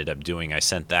what I ended up doing. I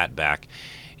sent that back,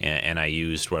 and I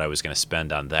used what I was going to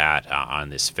spend on that on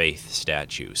this Faith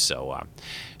statue. So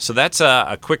that's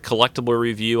a quick collectible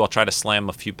review. I'll try to slam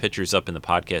a few pictures up in the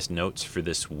podcast notes for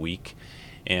this week.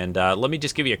 And let me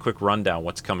just give you a quick rundown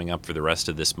what's coming up for the rest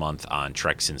of this month on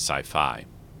Treks in Sci-Fi.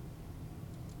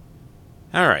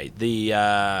 All right.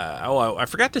 I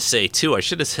forgot to say, too, I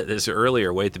should have said this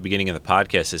earlier, way at the beginning of the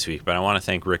podcast this week, but I want to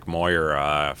thank Rick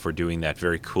Moyer for doing that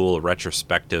very cool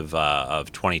retrospective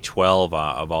of 2012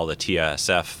 of all the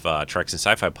TSF Treks and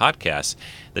Sci-Fi podcasts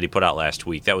that he put out last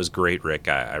week. That was great, Rick.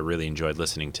 I really enjoyed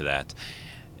listening to that.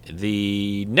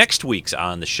 The next week's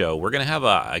on the show, we're going to have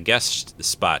a guest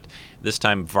spot. This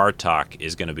time, Vartok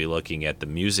is going to be looking at the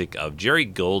music of Jerry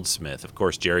Goldsmith. Of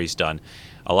course, Jerry's done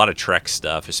a lot of Trek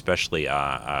stuff, especially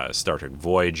Star Trek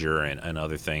Voyager and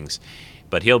other things.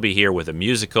 But he'll be here with a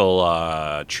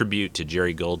musical tribute to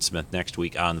Jerry Goldsmith next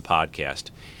week on the podcast.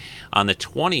 On the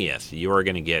 20th, you are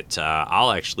going to get,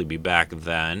 I'll actually be back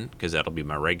then, because that'll be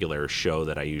my regular show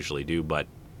that I usually do, but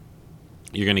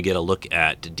you're going to get a look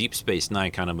at Deep Space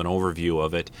Nine, kind of an overview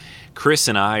of it. Chris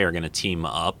and I are going to team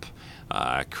up.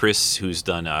 Chris, who's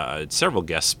done several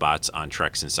guest spots on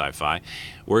Treks and Sci-Fi.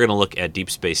 We're going to look at Deep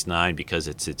Space Nine because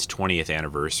it's its 20th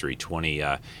anniversary, 20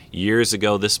 years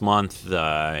ago this month.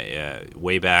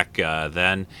 Way back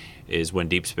then is when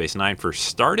Deep Space Nine first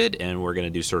started, and we're going to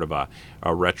do sort of a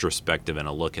retrospective and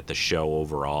a look at the show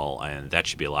overall, and that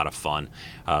should be a lot of fun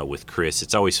with Chris.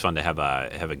 It's always fun to have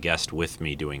a guest with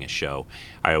me doing a show.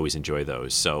 I always enjoy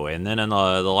those. So, and then on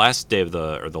the last day of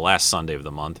the last Sunday of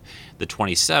the month, the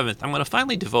 27th, I'm going to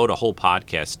finally devote a whole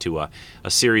podcast to a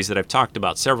series that I've talked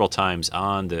about several times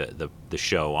on the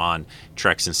show on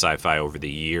Treks and Sci-Fi over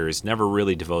the years. Never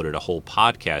really devoted a whole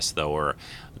podcast though, or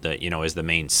as the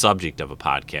main subject of a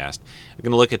podcast. I'm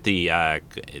going to look at the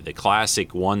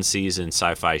classic one-season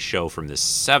sci-fi show from the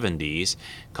 70s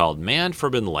called Man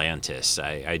from Atlantis.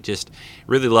 I just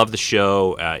really love the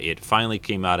show. It finally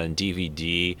came out on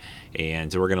DVD,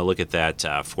 and we're going to look at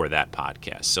that for that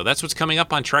podcast. So that's what's coming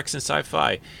up on Treks and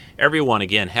Sci-Fi. Everyone,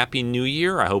 again, Happy New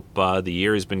Year. I hope the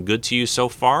year has been good to you so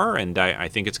far, and I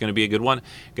think it's going to be a good one.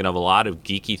 Going to have a lot of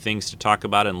geeky things to talk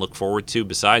about and look forward to,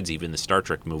 besides even the Star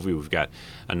Trek movie. We've got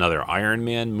another Iron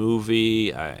Man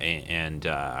movie, and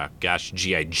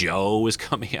G.I. Joe is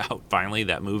coming out, finally,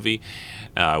 that movie.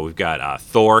 We've got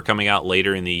Thor coming out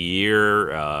later in the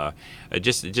year.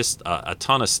 Just a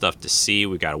ton of stuff to see.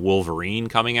 We've got Wolverine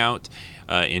coming out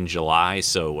in July,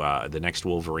 so the next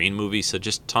Wolverine movie. So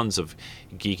just tons of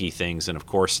geeky things. And, of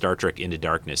course, Star Trek Into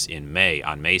Darkness in May,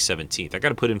 on May 17th. I got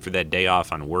to put in for that day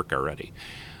off on work already.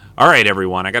 All right,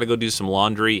 everyone, I got to go do some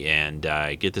laundry and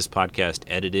get this podcast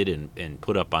edited and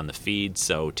put up on the feed.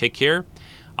 So take care.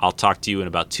 I'll talk to you in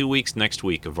about 2 weeks next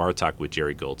week of Vartok with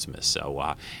Jerry Goldsmith. So,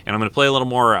 and I'm going to play a little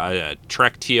more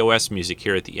Trek TOS music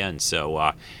here at the end.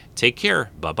 So take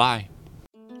care. Bye-bye.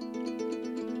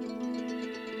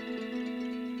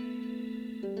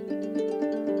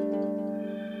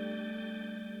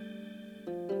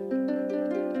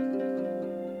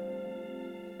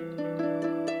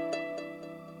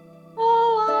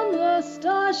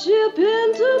 Starship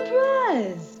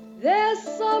Enterprise, there's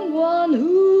someone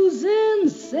who's in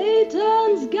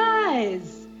Satan's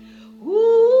guise,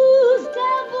 whose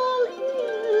devil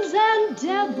ears and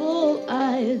devil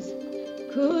eyes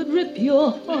could rip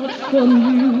your heart from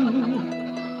you.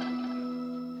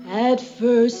 At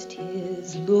first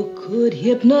his look could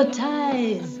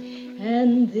hypnotize,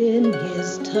 and then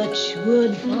his touch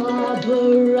would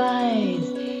barbarize.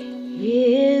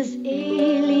 His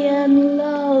alien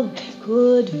love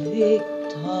could victimize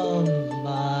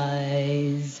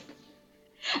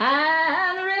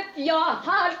and rip your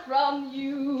heart from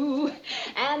you.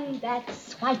 And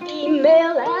that's why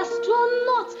female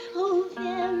astronauts, oh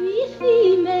very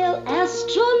female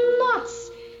astronauts,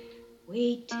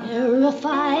 wait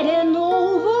terrified and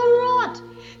overwrought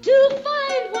to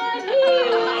find what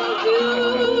he'll do.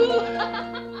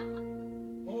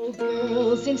 Oh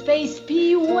girls in space,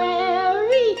 be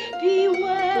wary, be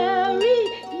wary.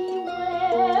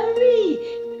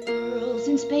 Girls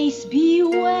in space, be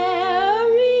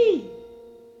wary.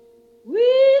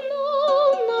 We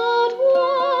know not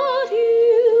what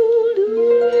he'll do.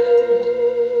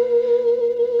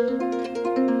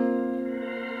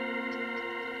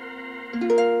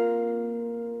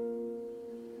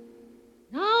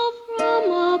 Now from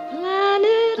a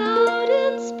planet out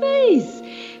in space,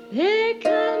 there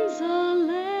comes a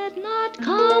lad not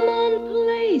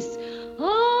commonplace,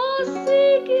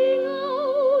 seeking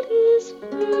out his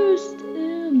first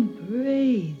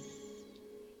embrace.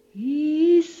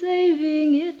 He's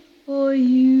saving it for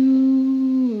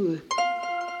you.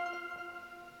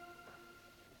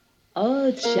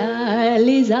 Oh,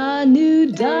 Charlie's our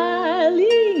new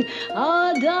darling,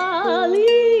 our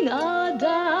darling, our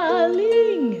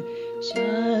darling.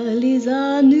 Charlie's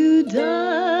our new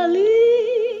darling.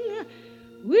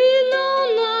 We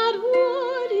know not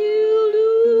what he'll do.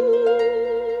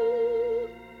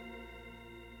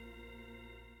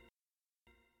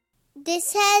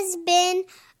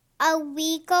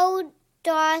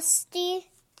 Dorsey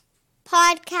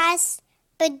Podcast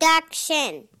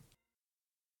Production.